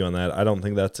with you on that. I don't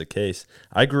think that's the case.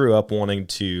 I grew up wanting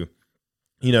to,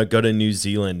 go to New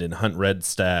Zealand and hunt red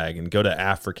stag, and go to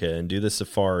Africa and do the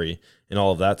safari and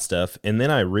all of that stuff. And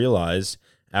then I realized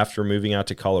after moving out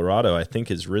to Colorado, I think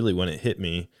is really when it hit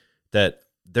me that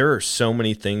there are so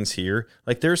many things here.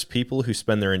 Like, there's people who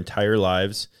spend their entire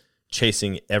lives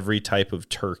chasing every type of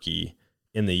turkey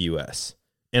in the U.S.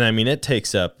 And I mean, it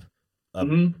takes up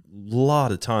a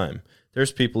lot of time.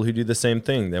 There's people who do the same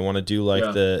thing. They want to do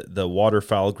like the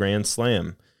waterfowl Grand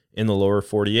Slam in the lower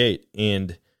 48.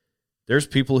 And there's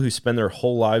people who spend their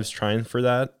whole lives trying for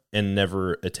that and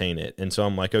never attain it. And so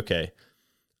I'm like, okay,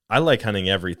 I like hunting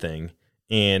everything,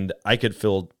 and I could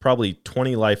fill probably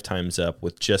 20 lifetimes up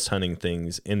with just hunting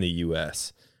things in the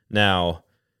U.S. Now,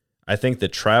 I think the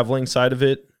traveling side of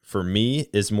it for me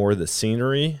is more the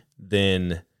scenery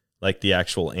than like the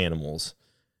actual animals.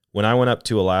 When I went up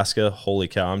to Alaska, holy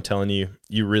cow, I'm telling you,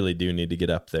 you really do need to get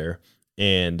up there.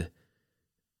 And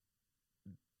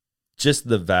just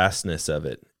the vastness of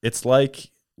it. It's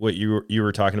like what you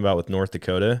were talking about with North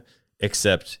Dakota,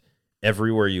 except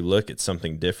everywhere you look, it's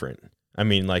something different. I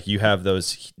mean, like, you have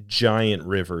those giant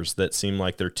rivers that seem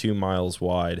like they're 2 miles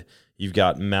wide. You've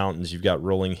got mountains, you've got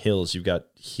rolling hills, you've got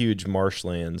huge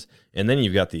marshlands, and then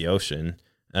you've got the ocean.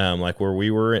 Like where we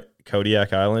were at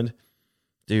Kodiak Island,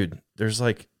 dude, there's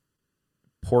like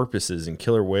porpoises and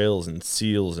killer whales and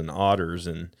seals and otters,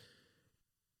 and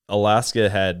Alaska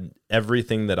had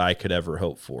everything that I could ever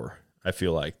hope for. I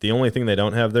feel like the only thing they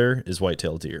don't have there is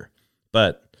white-tailed deer,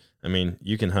 but I mean,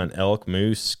 you can hunt elk,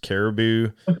 moose,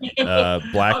 caribou,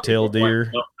 black-tailed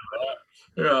deer.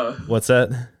 Yeah. What's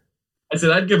that? I said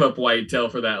I'd give up whitetail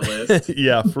for that list.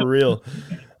 Yeah, for real.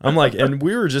 I'm like, and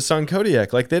we were just on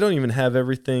Kodiak. Like, they don't even have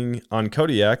everything on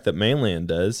Kodiak that mainland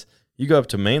does. You go up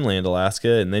to mainland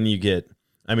Alaska, and then you get,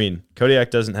 I mean, Kodiak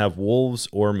doesn't have wolves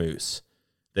or moose.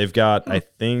 They've got, I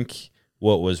think,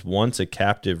 what was once a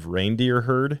captive reindeer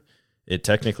herd. It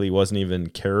technically wasn't even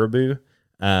caribou.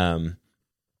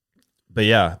 But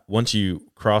yeah, once you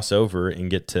cross over and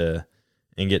get to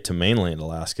mainland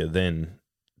Alaska, then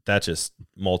that just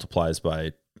multiplies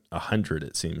by 100,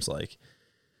 it seems like.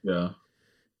 Yeah.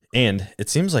 And it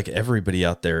seems like everybody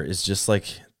out there is just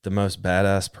like the most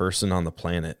badass person on the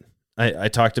planet. I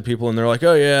talk to people and they're like,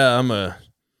 oh yeah,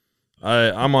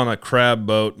 I'm on a crab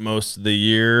boat most of the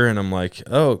year. And I'm like,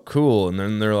 oh, cool. And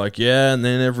then they're like, yeah. And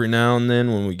then every now and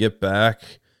then when we get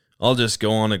back, I'll just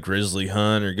go on a grizzly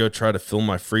hunt or go try to fill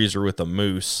my freezer with a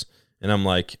moose. And I'm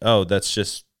like, oh, that's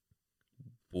just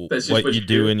That's just what you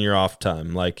do in your off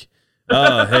time. Like,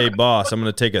 oh, hey, boss, I'm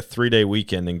going to take a 3-day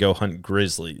weekend and go hunt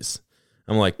grizzlies.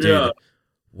 I'm like, dude,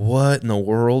 what in the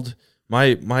world?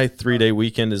 My 3-day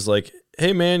weekend is like,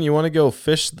 hey, man, you want to go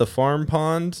fish the farm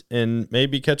pond and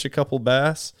maybe catch a couple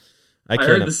bass? I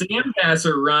heard the sand bass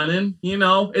are running. You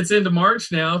know, it's into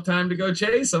March now. Time to go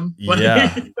chase them.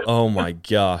 Yeah. Oh, my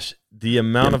gosh. The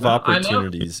amount of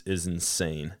opportunities is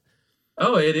insane.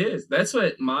 Oh, it is. That's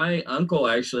what my uncle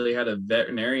actually had a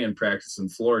veterinarian practice in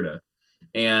Florida.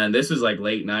 And this was like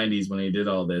late 90s when he did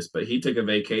all this. But he took a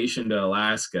vacation to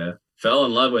Alaska, fell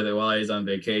in love with it while he was on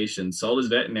vacation, sold his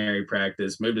veterinary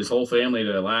practice, moved his whole family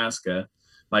to Alaska,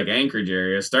 like Anchorage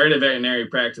area, started a veterinary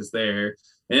practice there.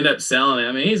 Ended up selling it.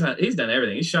 I mean, he's done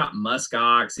everything. He's shot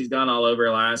muskox. He's gone all over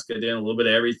Alaska, doing a little bit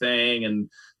of everything. And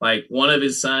like one of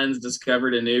his sons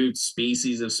discovered a new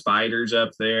species of spiders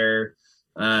up there.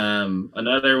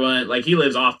 Another one, like he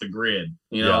lives off the grid,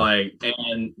 you know, like,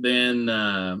 and then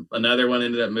another one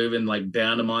ended up moving like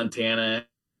down to Montana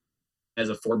as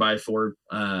a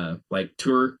 4x4 like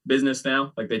tour business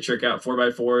now. Like they trick out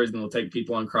 4x4s and they'll take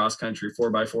people on cross country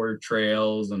 4x4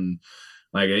 trails, and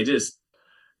like they just.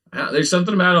 There's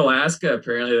something about Alaska,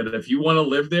 apparently, that if you want to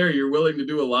live there, you're willing to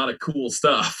do a lot of cool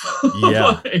stuff.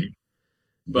 Yeah.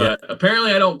 But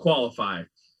apparently I don't qualify.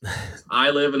 I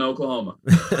live in Oklahoma.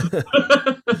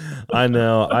 I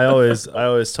know. I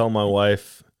always tell my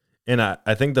wife, and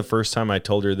I think the first time I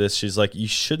told her this, she's like, you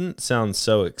shouldn't sound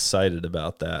so excited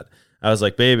about that. I was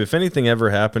like, babe, if anything ever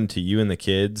happened to you and the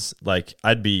kids, like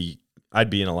I'd be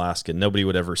in Alaska. Nobody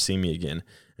would ever see me again.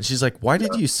 And she's like, why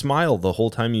did you smile the whole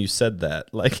time you said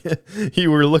that? Like you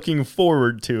were looking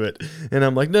forward to it. And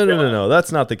I'm like, no,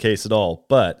 that's not the case at all.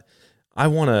 But I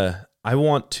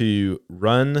want to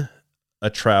run a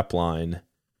trap line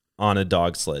on a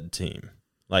dog sled team.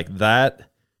 Like that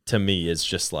to me is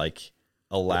just like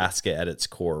Alaska at its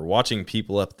core. Watching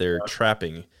people up there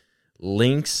trapping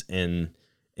lynx and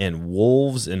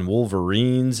wolves and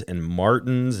wolverines and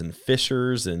martens and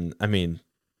fishers. And I mean,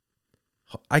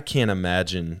 I can't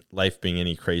imagine life being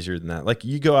any crazier than that. Like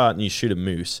you go out and you shoot a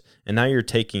moose, and now you're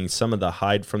taking some of the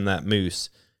hide from that moose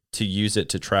to use it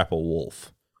to trap a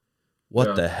wolf.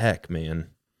 What the heck,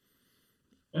 man?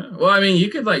 Yeah. Well, I mean, you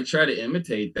could like try to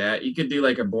imitate that. You could do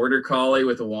like a border collie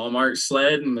with a Walmart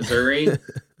sled in Missouri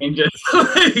and just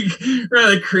like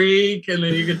run a creek, and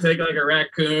then you could take like a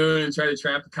raccoon and try to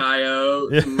trap a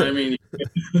coyote. Yeah. And, I mean,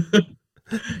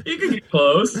 you could get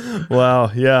close.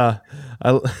 Wow, yeah.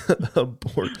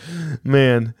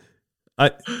 Man,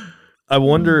 I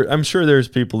wonder, I'm sure there's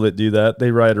people that do that. They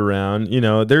ride around, you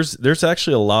know, there's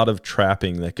actually a lot of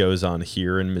trapping that goes on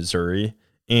here in Missouri,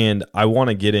 and I want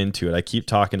to get into it. I keep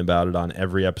talking about it on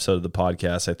every episode of the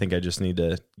podcast. I think I just need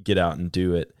to get out and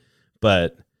do it.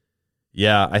 But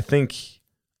yeah, I think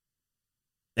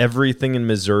everything in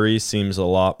Missouri seems a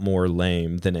lot more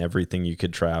lame than everything you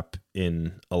could trap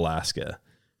in Alaska.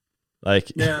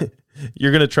 Like, yeah.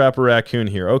 You're going to trap a raccoon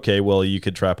here. Okay, well, you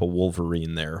could trap a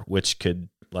wolverine there, which could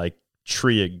like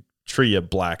tree a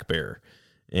black bear.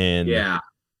 And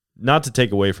not to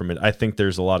take away from it, I think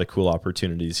there's a lot of cool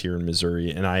opportunities here in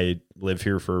Missouri, and I live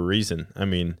here for a reason. I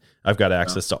mean, I've got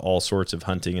access to all sorts of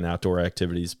hunting and outdoor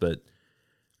activities, but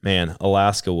man,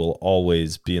 Alaska will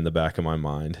always be in the back of my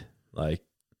mind. Like,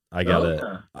 I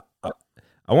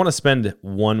want to spend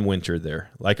one winter there,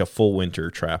 like a full winter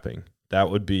trapping. That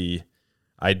would be,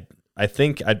 I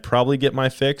think I'd probably get my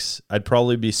fix. I'd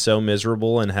probably be so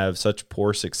miserable and have such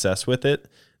poor success with it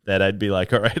that I'd be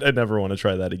like, all right, I never want to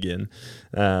try that again.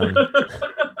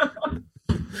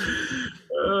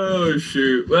 Oh,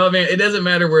 shoot. Well, man, it doesn't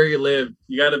matter where you live.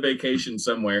 You got a vacation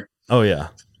somewhere. Oh, yeah.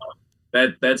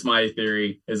 That's my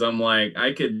theory, is I'm like,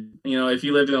 I could, you know, if I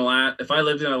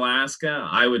lived in Alaska,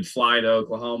 I would fly to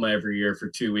Oklahoma every year for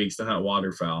 2 weeks to hunt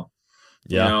waterfowl.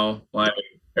 Yeah. You know, like,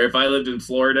 or if I lived in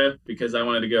Florida because I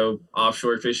wanted to go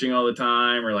offshore fishing all the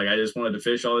time, or like I just wanted to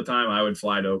fish all the time, I would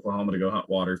fly to Oklahoma to go hunt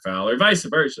waterfowl, or vice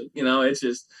versa. You know, it's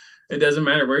just, it doesn't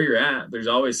matter where you're at. There's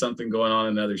always something going on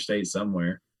in another state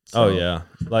somewhere. So, oh, yeah.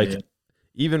 Like,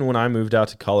 even when I moved out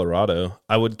to Colorado,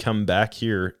 I would come back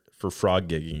here for frog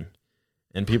gigging.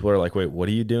 And people are like, wait, what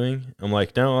are you doing? I'm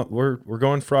like, no, we're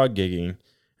going frog gigging.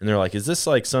 And they're like, is this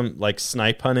like some like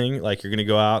snipe hunting? Like you're going to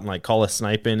go out and like call a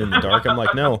snipe in the dark? I'm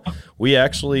like, no, we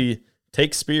actually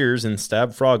take spears and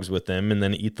stab frogs with them and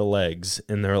then eat the legs.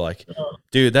 And they're like,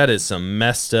 dude, that is some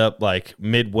messed up like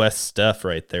Midwest stuff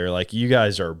right there. Like you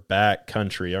guys are back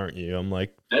country, aren't you? I'm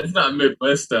like, That's not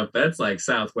Midwest stuff. That's like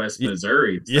Southwest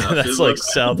Missouri Yeah, stuff. that's like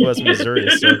Southwest Missouri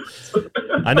stuff.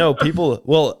 I know people.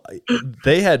 Well,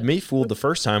 they had me fooled the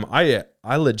first time. I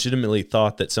legitimately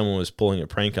thought that someone was pulling a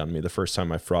prank on me the first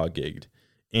time I frog gigged,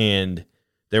 and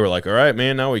they were like, "All right,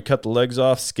 man, now we cut the legs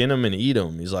off, skin them, and eat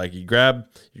them." He's like, "You grab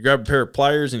a pair of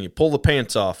pliers and you pull the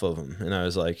pants off of them." And I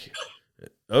was like,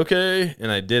 "Okay," and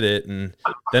I did it. And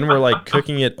then we're like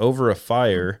cooking it over a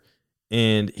fire,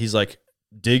 and he's like,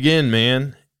 "Dig in,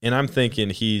 man." And I'm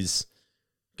thinking he's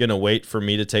going to wait for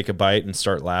me to take a bite and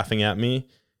start laughing at me.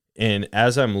 And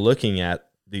as I'm looking at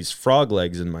these frog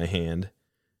legs in my hand,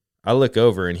 I look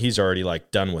over and he's already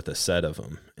like done with a set of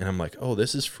them. And I'm like, oh,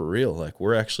 this is for real. Like,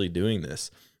 we're actually doing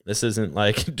this. This isn't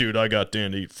like, dude, I got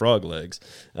Dan to eat frog legs.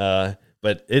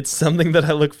 But it's something that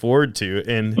I look forward to.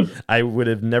 And I would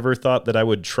have never thought that I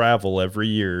would travel every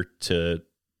year to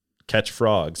catch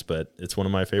frogs, but it's one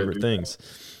of my favorite things.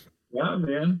 Yeah,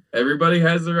 man. Everybody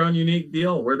has their own unique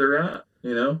deal where they're at.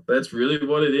 You know, that's really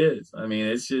what it is. I mean,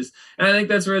 it's just, and I think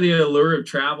that's where the allure of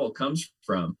travel comes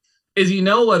from, is, you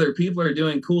know, whether people are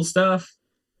doing cool stuff,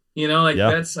 you know, like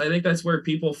I think that's where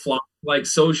people flock, like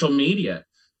social media.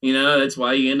 You know, that's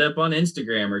why you end up on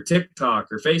Instagram or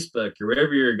TikTok or Facebook or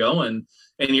wherever you're going,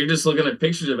 and you're just looking at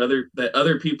pictures of that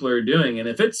other people are doing. And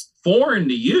if it's foreign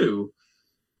to you,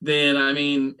 then, I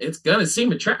mean, it's gonna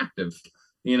seem attractive.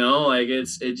 You know, like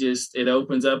it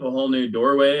opens up a whole new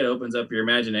doorway. It opens up your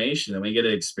imagination, and we get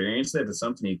to experience it. If it's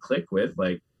something you click with,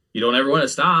 like, you don't ever want to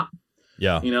stop.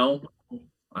 Yeah. You know,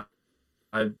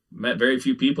 I've met very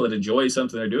few people that enjoy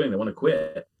something they're doing that want to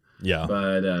quit. Yeah.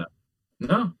 But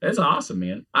no, that's awesome,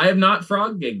 man. I have not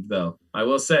frog gigged, though. I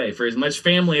will say, for as much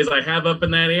family as I have up in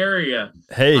that area.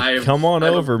 Hey, come on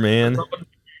over, man.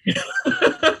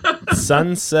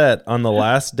 Sunset on the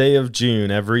last day of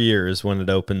June every year is when it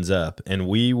opens up, and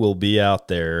we will be out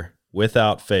there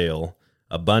without fail.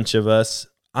 A bunch of us.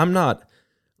 I'm not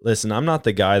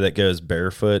the guy that goes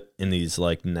barefoot in these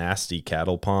like nasty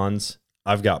cattle ponds.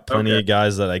 I've got plenty of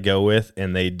guys that I go with,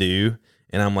 and they do.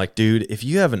 And I'm like, dude, if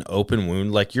you have an open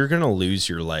wound, like, you're going to lose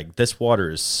your leg. This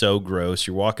water is so gross.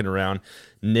 You're walking around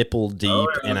nipple deep,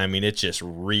 and I mean, it just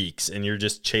reeks, and you're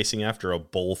just chasing after a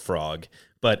bullfrog.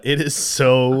 But it is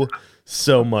so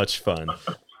much fun.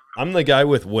 I'm the guy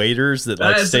with waders that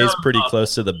like stays pretty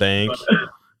close to the bank.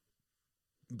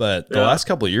 But the last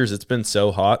couple of years, it's been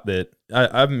so hot that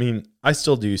I mean, I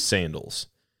still do sandals.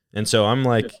 And so I'm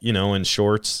like, you know, in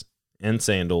shorts and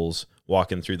sandals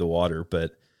walking through the water.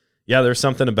 But yeah, there's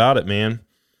something about it, man.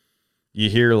 You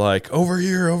hear like, over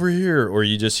here, or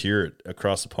you just hear it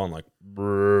across the pond, like,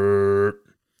 brrr,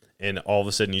 and all of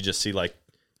a sudden you just see like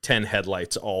 10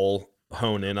 headlights all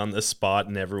hone in on this spot,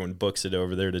 and everyone books it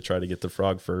over there to try to get the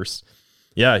frog first.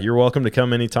 Yeah, you're welcome to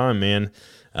come anytime, man.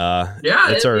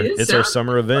 It's our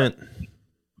summer event.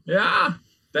 Yeah,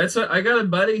 I got a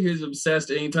buddy who's obsessed.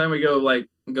 Anytime we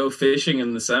go fishing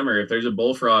in the summer, if there's a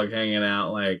bullfrog hanging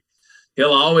out, like,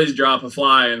 he'll always drop a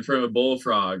fly in front of a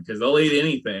bullfrog because they'll eat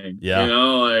anything. Yeah, you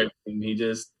know, like, and he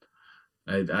just,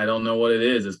 I don't know what it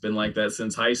is. It's been like that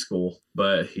since high school,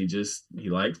 but he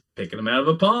likes picking them out of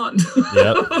a pond.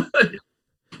 Yep.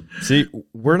 See,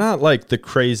 we're not like the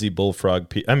crazy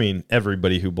bullfrog. I mean,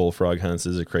 everybody who bullfrog hunts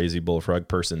is a crazy bullfrog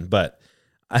person, but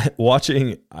I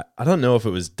don't know if it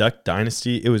was Duck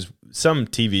Dynasty. It was some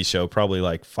TV show probably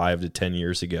like 5 to 10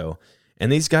 years ago. And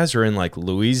these guys are in like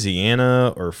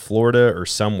Louisiana or Florida or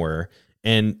somewhere,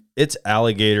 and it's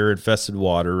alligator infested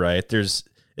water, right?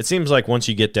 It seems like once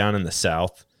you get down in the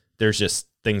South, there's just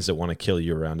things that want to kill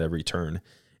you around every turn.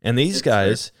 And these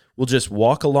guys will just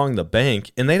walk along the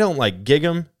bank, and they don't like gig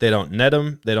them. They don't net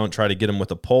them. They don't try to get them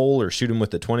with a pole or shoot them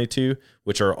with a 22,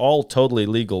 which are all totally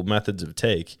legal methods of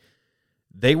take.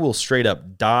 They will straight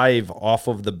up dive off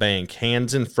of the bank,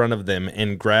 hands in front of them,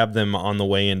 and grab them on the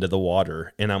way into the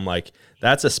water. And I'm like,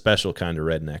 that's a special kind of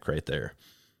redneck right there.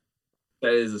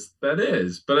 That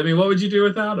is. But I mean, what would you do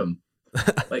without them?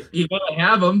 Like, you gotta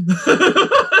have them.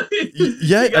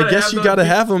 Yeah, I guess you gotta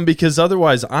have them, because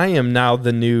otherwise I am now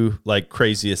the new like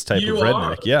craziest type of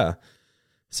redneck. Yeah.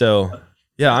 So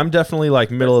yeah, I'm definitely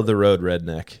like middle of the road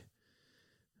redneck.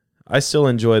 I still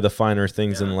enjoy the finer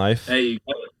things in life. Hey,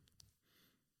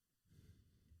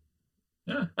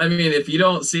 yeah. I mean, if you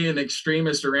don't see an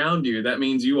extremist around you, that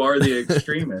means you are the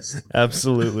extremist.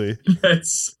 Absolutely.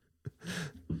 Yes.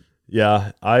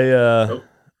 Yeah,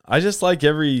 I just like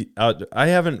I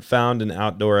haven't found an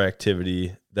outdoor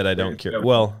activity that I don't care.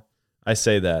 Well, I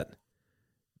say that.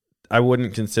 I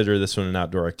wouldn't consider this one an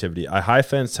outdoor activity. I high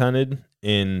fence hunted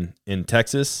in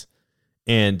Texas,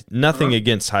 and nothing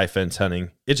against high fence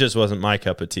hunting. It just wasn't my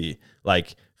cup of tea.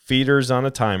 Like, feeders on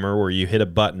a timer where you hit a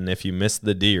button if you miss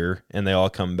the deer and they all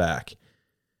come back.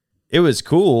 It was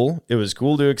cool. It was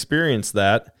cool to experience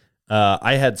that.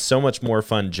 I had so much more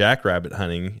fun jackrabbit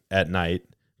hunting at night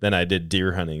than I did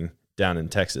deer hunting down in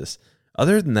Texas.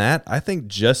 Other than that, I think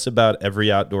just about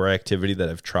every outdoor activity that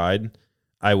I've tried,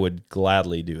 I would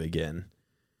gladly do again.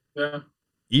 Yeah.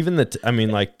 Even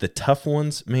like the tough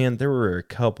ones, man, there were a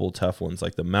couple tough ones,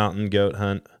 like the mountain goat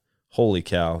hunt. Holy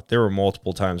cow. There were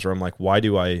multiple times where I'm like, why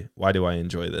do I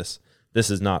enjoy this? This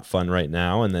is not fun right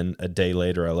now. And then a day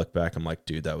later, I look back, I'm like,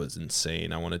 dude, that was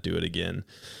insane. I want to do it again.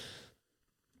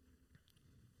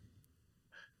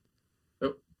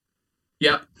 Oh,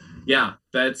 yeah. Yeah.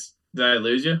 Did I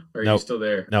lose you? Or are Nope. you still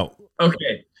there? No.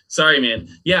 Okay. Sorry, man.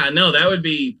 Yeah, no, that would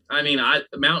be,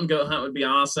 mountain goat hunt would be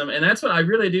awesome. And that's what I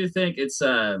really do think you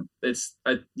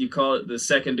call it the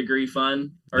second degree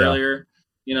fun earlier,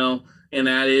 and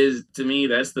that is, to me,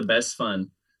 that's the best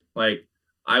fun. Like,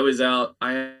 I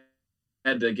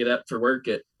had to get up for work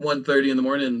at 1:30 in the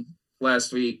morning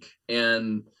last week,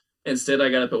 and instead I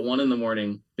got up at 1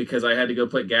 a.m. because I had to go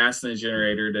put gas in the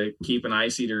generator to keep an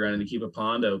ice heater running to keep a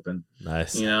pond open.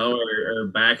 Nice. Or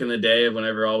back in the day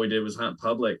whenever all we did was hunt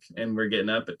public, and we're getting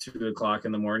up at 2:00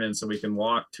 in the morning so we can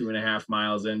walk 2.5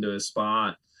 miles into a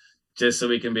spot just so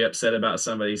we can be upset about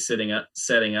somebody setting up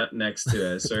next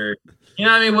to us, or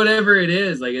whatever it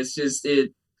is. Like, it's just if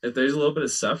there's a little bit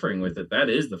of suffering with it, that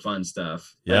is the fun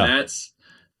stuff. Yeah.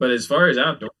 But as far as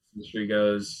outdoor industry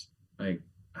goes, like,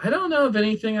 I don't know of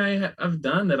anything I've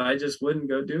done that I just wouldn't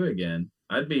go do again.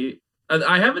 I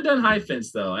haven't done high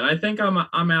fence though, and I think I'm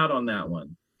out on that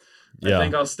one. Yeah. I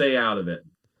think I'll stay out of it.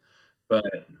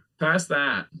 But past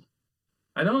that,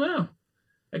 I don't know.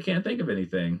 I can't think of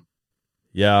anything.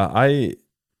 Yeah, I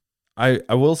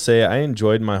will say I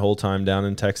enjoyed my whole time down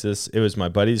in Texas. It was my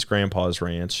buddy's grandpa's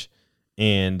ranch,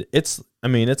 and it's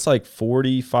like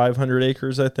 4,500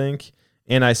 acres, I think.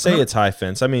 And I say it's high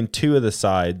fence. I mean, 2 of the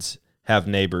sides have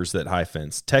neighbors that high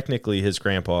fence. Technically, his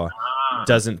grandpa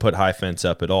doesn't put high fence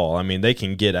up at all. I mean, they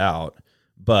can get out,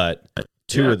 but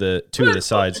two of the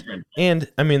sides, and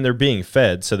I mean, they're being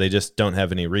fed, so they just don't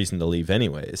have any reason to leave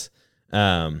anyways.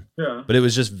 But it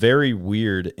was just very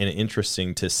weird and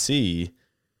interesting to see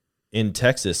in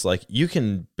Texas. Like, you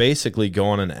can basically go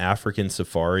on an African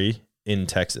safari in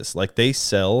Texas. Like, they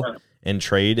sell and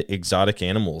trade exotic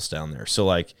animals down there. So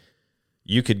like,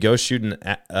 you could go shoot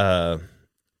a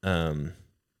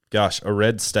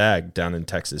red stag down in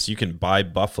Texas. You can buy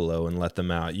buffalo and let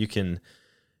them out.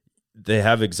 They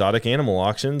have exotic animal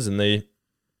auctions, and they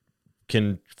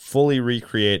can fully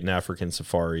recreate an African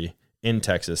safari in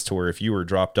Texas to where if you were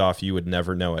dropped off, you would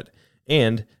never know it.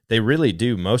 And they really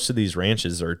do. Most of these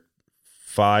ranches are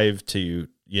 5 to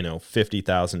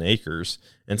 50,000 acres.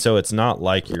 And so it's not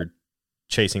like you're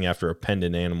chasing after a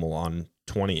pendant animal on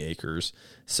 20 acres.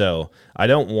 So I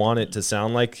don't want it to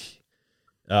sound like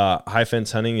high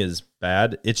fence hunting is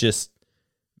bad. It's just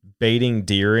baiting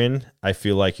deer in. I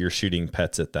feel like you're shooting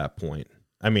pets at that point.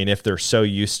 I mean, if they're so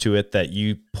used to it that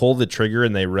you pull the trigger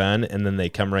and they run and then they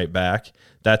come right back,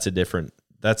 that's a different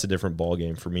ball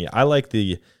game for me. I like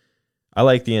the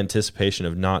anticipation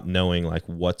of not knowing like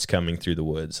what's coming through the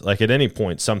woods. Like, at any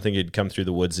point, something could come through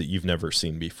the woods that you've never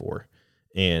seen before.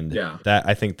 And that,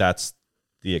 I think that's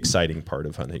the exciting part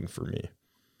of hunting for me.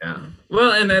 Yeah.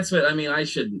 Well, and that's what, I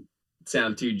shouldn't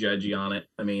sound too judgy on it.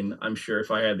 I mean, I'm sure if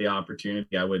I had the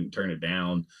opportunity, I wouldn't turn it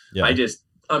down. Yeah.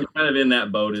 I'm kind of in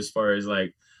that boat as far as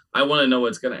like, I want to know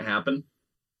what's going to happen.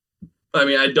 I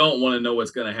mean, I don't want to know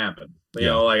what's going to happen. You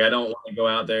know, like, I don't want to go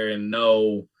out there and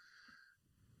know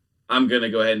I'm going to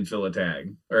go ahead and fill a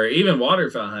tag, or even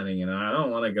waterfowl hunting. I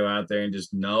don't want to go out there and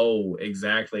just know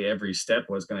exactly every step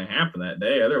what's going to happen that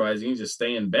day. Otherwise, you can just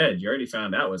stay in bed. You already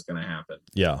found out what's going to happen.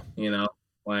 Yeah.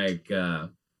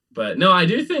 But no, I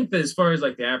do think that as far as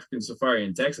like the African safari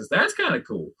in Texas, that's kind of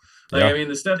cool. Like, I mean,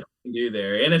 the stuff you can do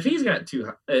there. And if he's got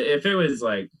if it was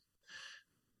like,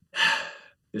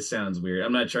 this sounds weird.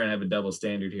 I'm not trying to have a double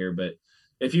standard here, but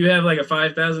if you have like a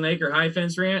 5,000 acre high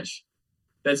fence ranch,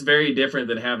 that's very different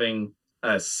than having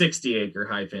a 60 acre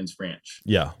high fence ranch.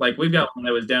 Yeah. Like, we've got one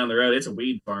that was down the road. It's a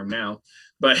weed farm now,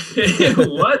 but it was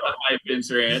a high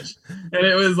fence ranch. And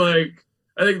it was like,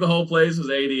 I think the whole place was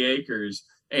 80 acres.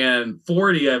 And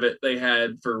 40 of it they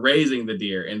had for raising the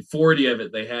deer, and 40 of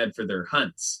it they had for their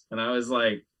hunts. And I was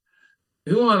like,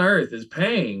 who on earth is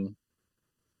paying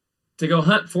to go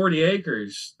hunt 40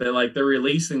 acres that like they're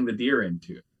releasing the deer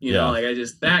into? You know, like,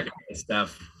 that kind of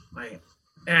stuff. Like,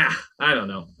 I don't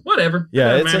know. Whatever.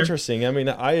 Yeah, it's interesting. I mean,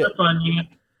 I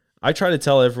try to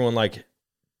tell everyone, like,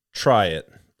 try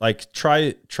it. Like,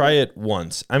 try it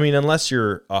once. I mean, unless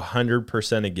you're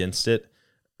 100% against it,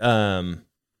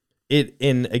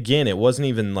 And again, it wasn't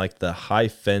even like the high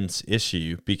fence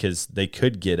issue because they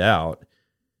could get out.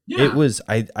 Yeah. It was,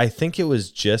 I think it was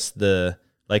just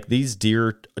like these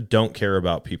deer don't care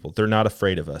about people. They're not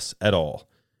afraid of us at all.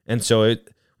 And so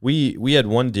we had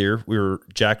one deer, we were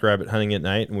jackrabbit hunting at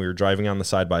night and we were driving on the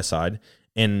side-by-side,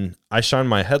 and I shone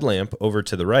my headlamp over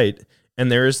to the right, and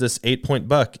there is this 8-point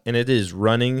buck, and it is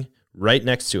running right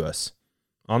next to us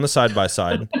on the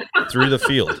side-by-side through the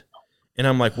field. And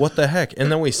I'm like, what the heck?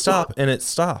 And then we stop, and it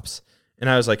stops. And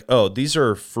I was like, oh, these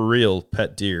are for real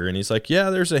pet deer. And he's like, yeah,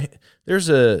 there's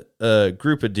a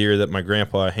group of deer that my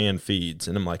grandpa hand feeds.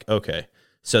 And I'm like, okay.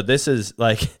 So this is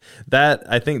like that.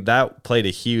 I think that played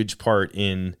a huge part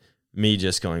in me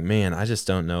just going, man, I just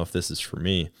don't know if this is for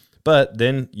me. But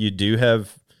then you do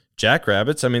have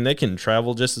jackrabbits. I mean, they can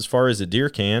travel just as far as a deer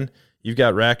can. You've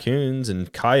got raccoons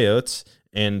and coyotes,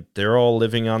 and they're all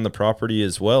living on the property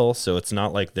as well. So it's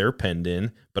not like they're penned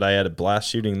in, but I had a blast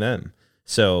shooting them.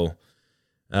 So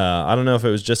I don't know if it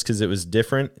was just because it was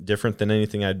different than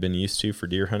anything I'd been used to for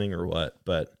deer hunting or what.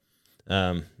 But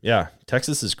yeah,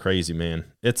 Texas is crazy, man.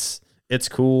 It's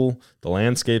cool. The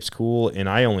landscape's cool. And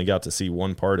I only got to see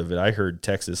one part of it. I heard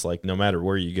Texas, like no matter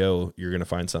where you go, you're going to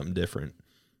find something different.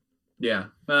 Yeah.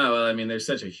 Oh, well, I mean, there's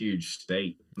such a huge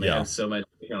state. They Yeah. have so much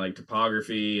like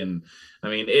topography, and I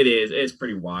mean, it's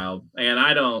pretty wild. And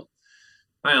I don't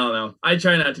know. I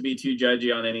try not to be too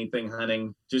judgy on anything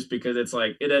hunting, just because it's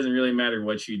like, it doesn't really matter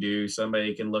what you do.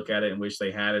 Somebody can look at it and wish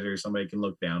they had it, or somebody can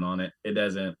look down on it. It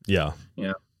doesn't, Yeah.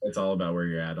 it's all about where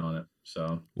you're at on it.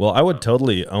 So, well, I would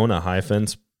totally own a high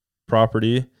fence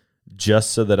property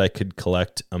just so that I could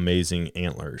collect amazing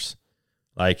antlers.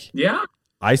 Like, yeah.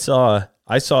 I saw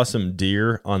some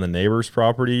deer on the neighbor's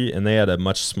property, and they had a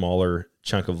much smaller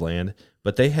chunk of land,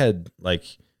 but they had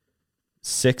like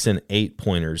 6 and 8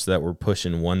 pointers that were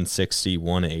pushing 160,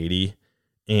 180.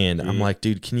 And I'm like,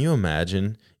 dude, can you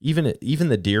imagine even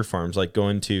the deer farms, like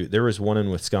there was one in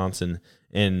Wisconsin,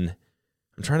 and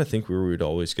I'm trying to think where we would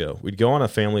always go. We'd go on a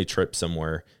family trip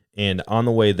somewhere, and on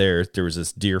the way there was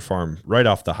this deer farm right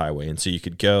off the highway. And so you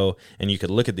could go and you could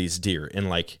look at these deer in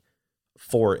like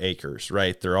 4 acres,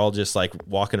 right? They're all just like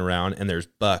walking around, and there's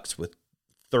bucks with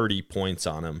 30 points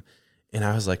on them. And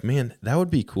I was like, man, that would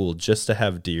be cool just to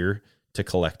have deer to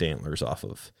collect antlers off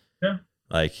of. Yeah.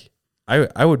 Like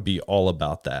I would be all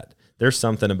about that. There's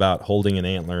something about holding an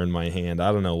antler in my hand.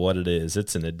 I don't know what it is.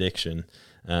 It's an addiction.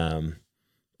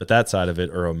 But that side of it,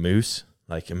 or a moose,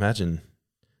 like imagine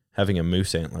having a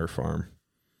moose antler farm.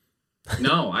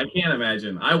 No, I can't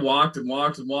imagine. I walked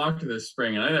this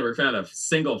spring, and I never found a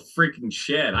single freaking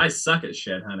shed. I suck at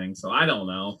shed hunting, so I don't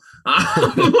know.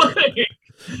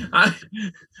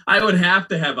 I would have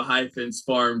to have a high fence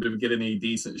farm to get any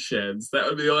decent sheds. That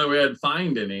would be the only way I'd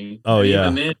find any. Oh, and yeah.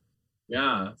 Even then,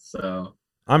 yeah. So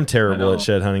I'm terrible at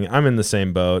shed hunting. I'm in the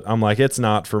same boat. I'm like, it's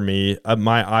not for me.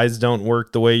 My eyes don't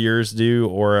work the way yours do,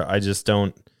 or I just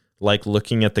don't like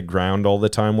looking at the ground all the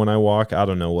time when I walk. I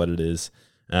don't know what it is.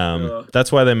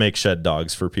 That's why they make shed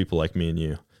dogs for people like me and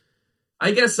you.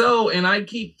 I guess so. And I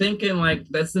keep thinking like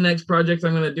that's the next project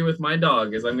I'm going to do with my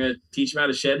dog, is I'm going to teach him how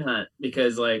to shed hunt,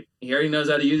 because like he already knows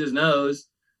how to use his nose.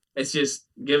 It's just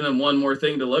giving him one more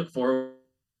thing to look for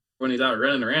when he's out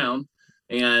running around.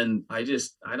 And I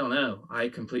don't know. I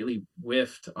completely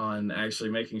whiffed on actually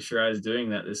making sure I was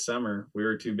doing that this summer. We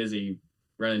were too busy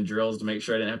running drills to make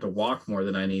sure I didn't have to walk more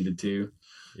than I needed to.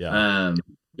 Yeah.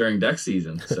 During duck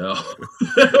season. So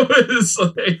that was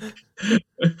like,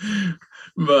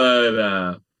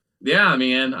 but yeah,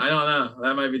 man, I don't know.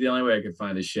 That might be the only way I could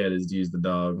find a shed, is to use the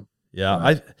dog.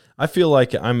 Yeah. I feel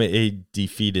like I'm a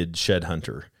defeated shed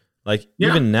hunter. Like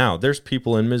even now, there's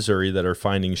people in Missouri that are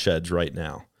finding sheds right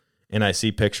now. And I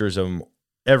see pictures of them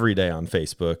every day on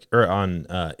Facebook or on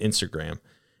Instagram.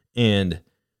 And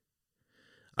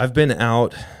I've been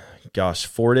out,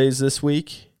 4 days this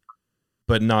week,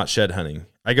 but not shed hunting.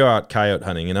 I go out coyote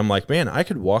hunting, and I'm like, man, I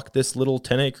could walk this little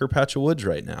 10-acre patch of woods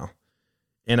right now.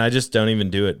 And I just don't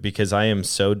even do it because I am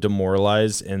so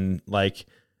demoralized, and like,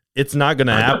 it's not going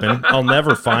to happen. I'll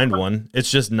never find one.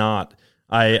 It's just not.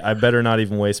 I better not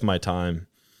even waste my time.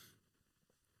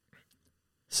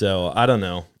 So I don't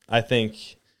know. I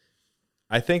think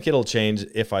it'll change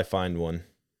if I find one,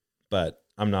 but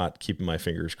I'm not keeping my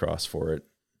fingers crossed for it.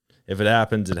 If it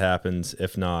happens, it happens.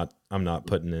 If not, I'm not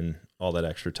putting in all that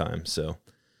extra time. So,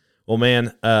 well,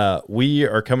 man, we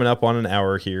are coming up on an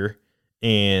hour here,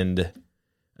 and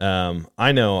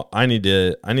I know I need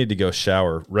to go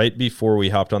shower. Right before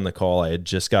we hopped on the call, I had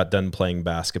just got done playing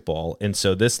basketball, and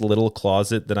so this little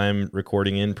closet that I'm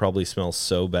recording in probably smells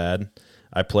so bad.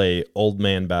 I play old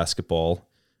man basketball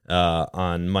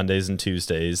on Mondays and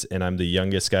Tuesdays, and I'm the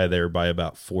youngest guy there by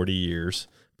about 40 years,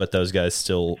 but those guys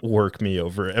still work me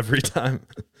over every time.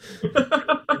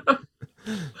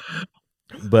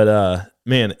 But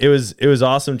man, it was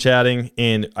awesome chatting,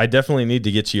 and I definitely need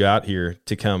to get you out here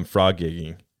to come frog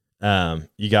gigging.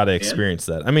 You got to experience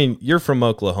that. I mean, you're from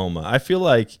Oklahoma. I feel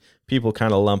like people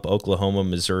kind of lump Oklahoma,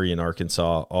 Missouri, and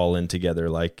Arkansas all in together.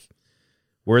 Like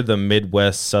we're the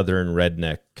Midwest Southern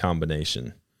redneck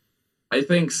combination. I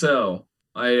think so.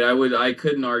 I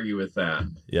couldn't argue with that.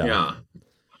 Yeah.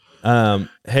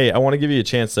 Hey, I want to give you a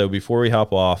chance though, before we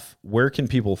hop off, where can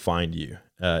people find you?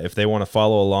 If they want to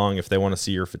follow along, if they want to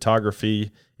see your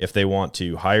photography, if they want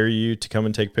to hire you to come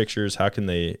and take pictures, how can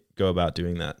they go about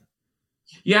doing that?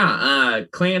 Yeah.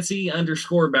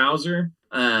 Clancy_Bowser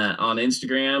on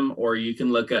Instagram, or you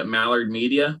can look up Mallard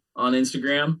Media on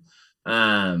Instagram.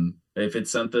 If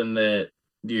it's something that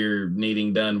you're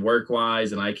needing done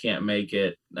work-wise and I can't make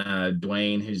it,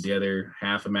 Dwayne, who's the other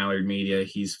half of Mallard Media,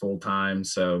 he's full-time,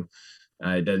 so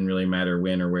it doesn't really matter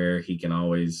when or where. He can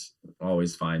always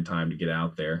find time to get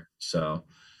out there. So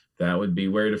that would be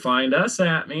where to find us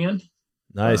at, man.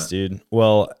 Nice, dude.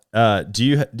 Well,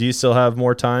 do you still have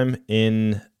more time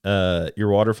in your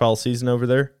waterfowl season over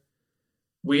there?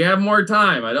 We have more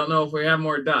time. I don't know if we have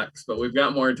more ducks, but we've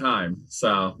got more time.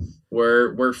 So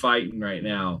we're fighting right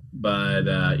now.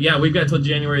 But yeah, we've got till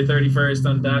January 31st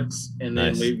on ducks, and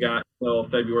then we've got till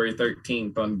February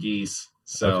 13th on geese.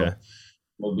 So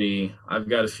okay. I've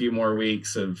got a few more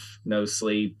weeks of no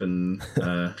sleep and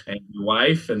and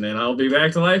wife, and then I'll be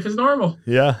back to life as normal.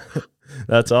 Yeah.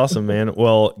 That's awesome, man.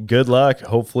 Well, good luck.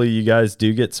 Hopefully you guys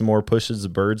do get some more pushes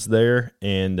of birds there,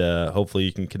 and hopefully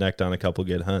you can connect on a couple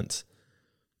good hunts.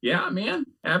 Yeah, man.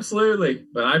 Absolutely.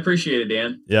 But I appreciate it,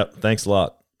 Dan. Yep. Thanks a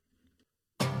lot.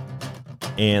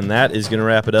 And that is going to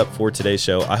wrap it up for today's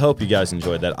show. I hope you guys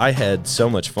enjoyed that. I had so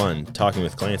much fun talking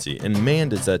with Clancy, and man,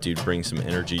 does that dude bring some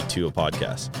energy to a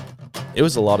podcast. It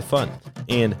was a lot of fun,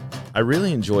 and I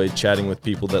really enjoyed chatting with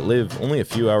people that live only a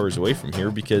few hours away from here,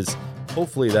 because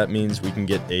hopefully that means we can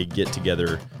get a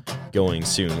get-together going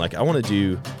soon. Like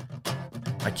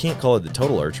I can't call it the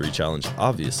Total Archery Challenge,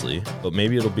 obviously, but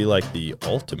maybe it'll be like the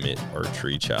Ultimate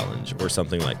Archery Challenge or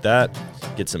something like that.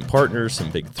 Get some partners,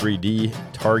 some big 3D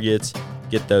targets,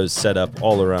 get those set up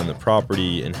all around the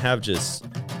property, and have just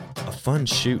a fun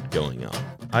shoot going on.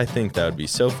 I think that would be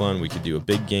so fun. We could do a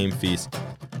big game feast,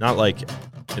 not like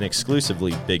an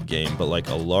exclusively big game, but like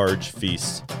a large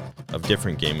feast of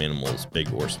different game animals,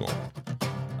 big or small.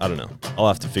 I don't know. I'll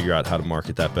have to figure out how to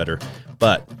market that better,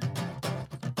 but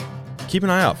keep an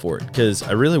eye out for it, because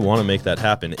I really want to make that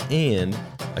happen. And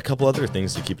a couple other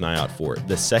things to keep an eye out for.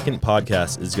 The second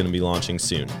podcast is going to be launching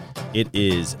soon. It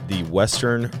is the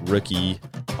Western Rookie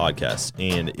Podcast,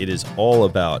 and it is all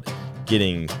about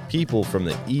getting people from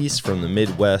the East, from the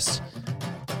Midwest,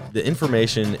 the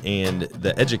information and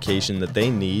the education that they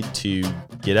need to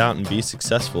get out and be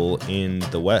successful in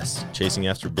the West, chasing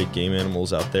after big game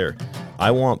animals out there.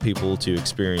 I want people to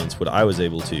experience what I was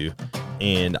able to,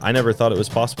 and I never thought it was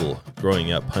possible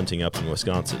growing up hunting up in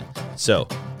Wisconsin. So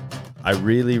I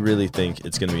really, really think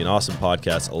it's going to be an awesome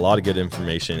podcast, a lot of good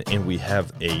information, and we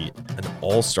have an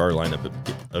all-star lineup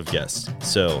of guests.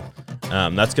 So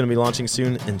that's going to be launching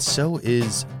soon, and so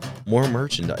is more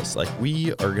merchandise. Like,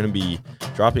 we are going to be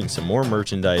dropping some more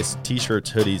merchandise,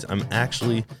 t-shirts, hoodies. I'm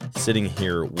actually sitting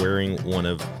here wearing one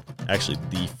of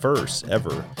the first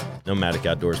ever Nomadic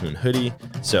Outdoorsman hoodie.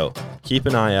 So keep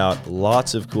an eye out.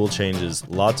 Lots of cool changes,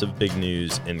 lots of big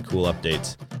news and cool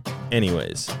updates.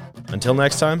 Anyways, until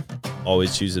next time,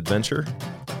 always choose adventure,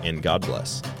 and God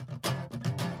bless.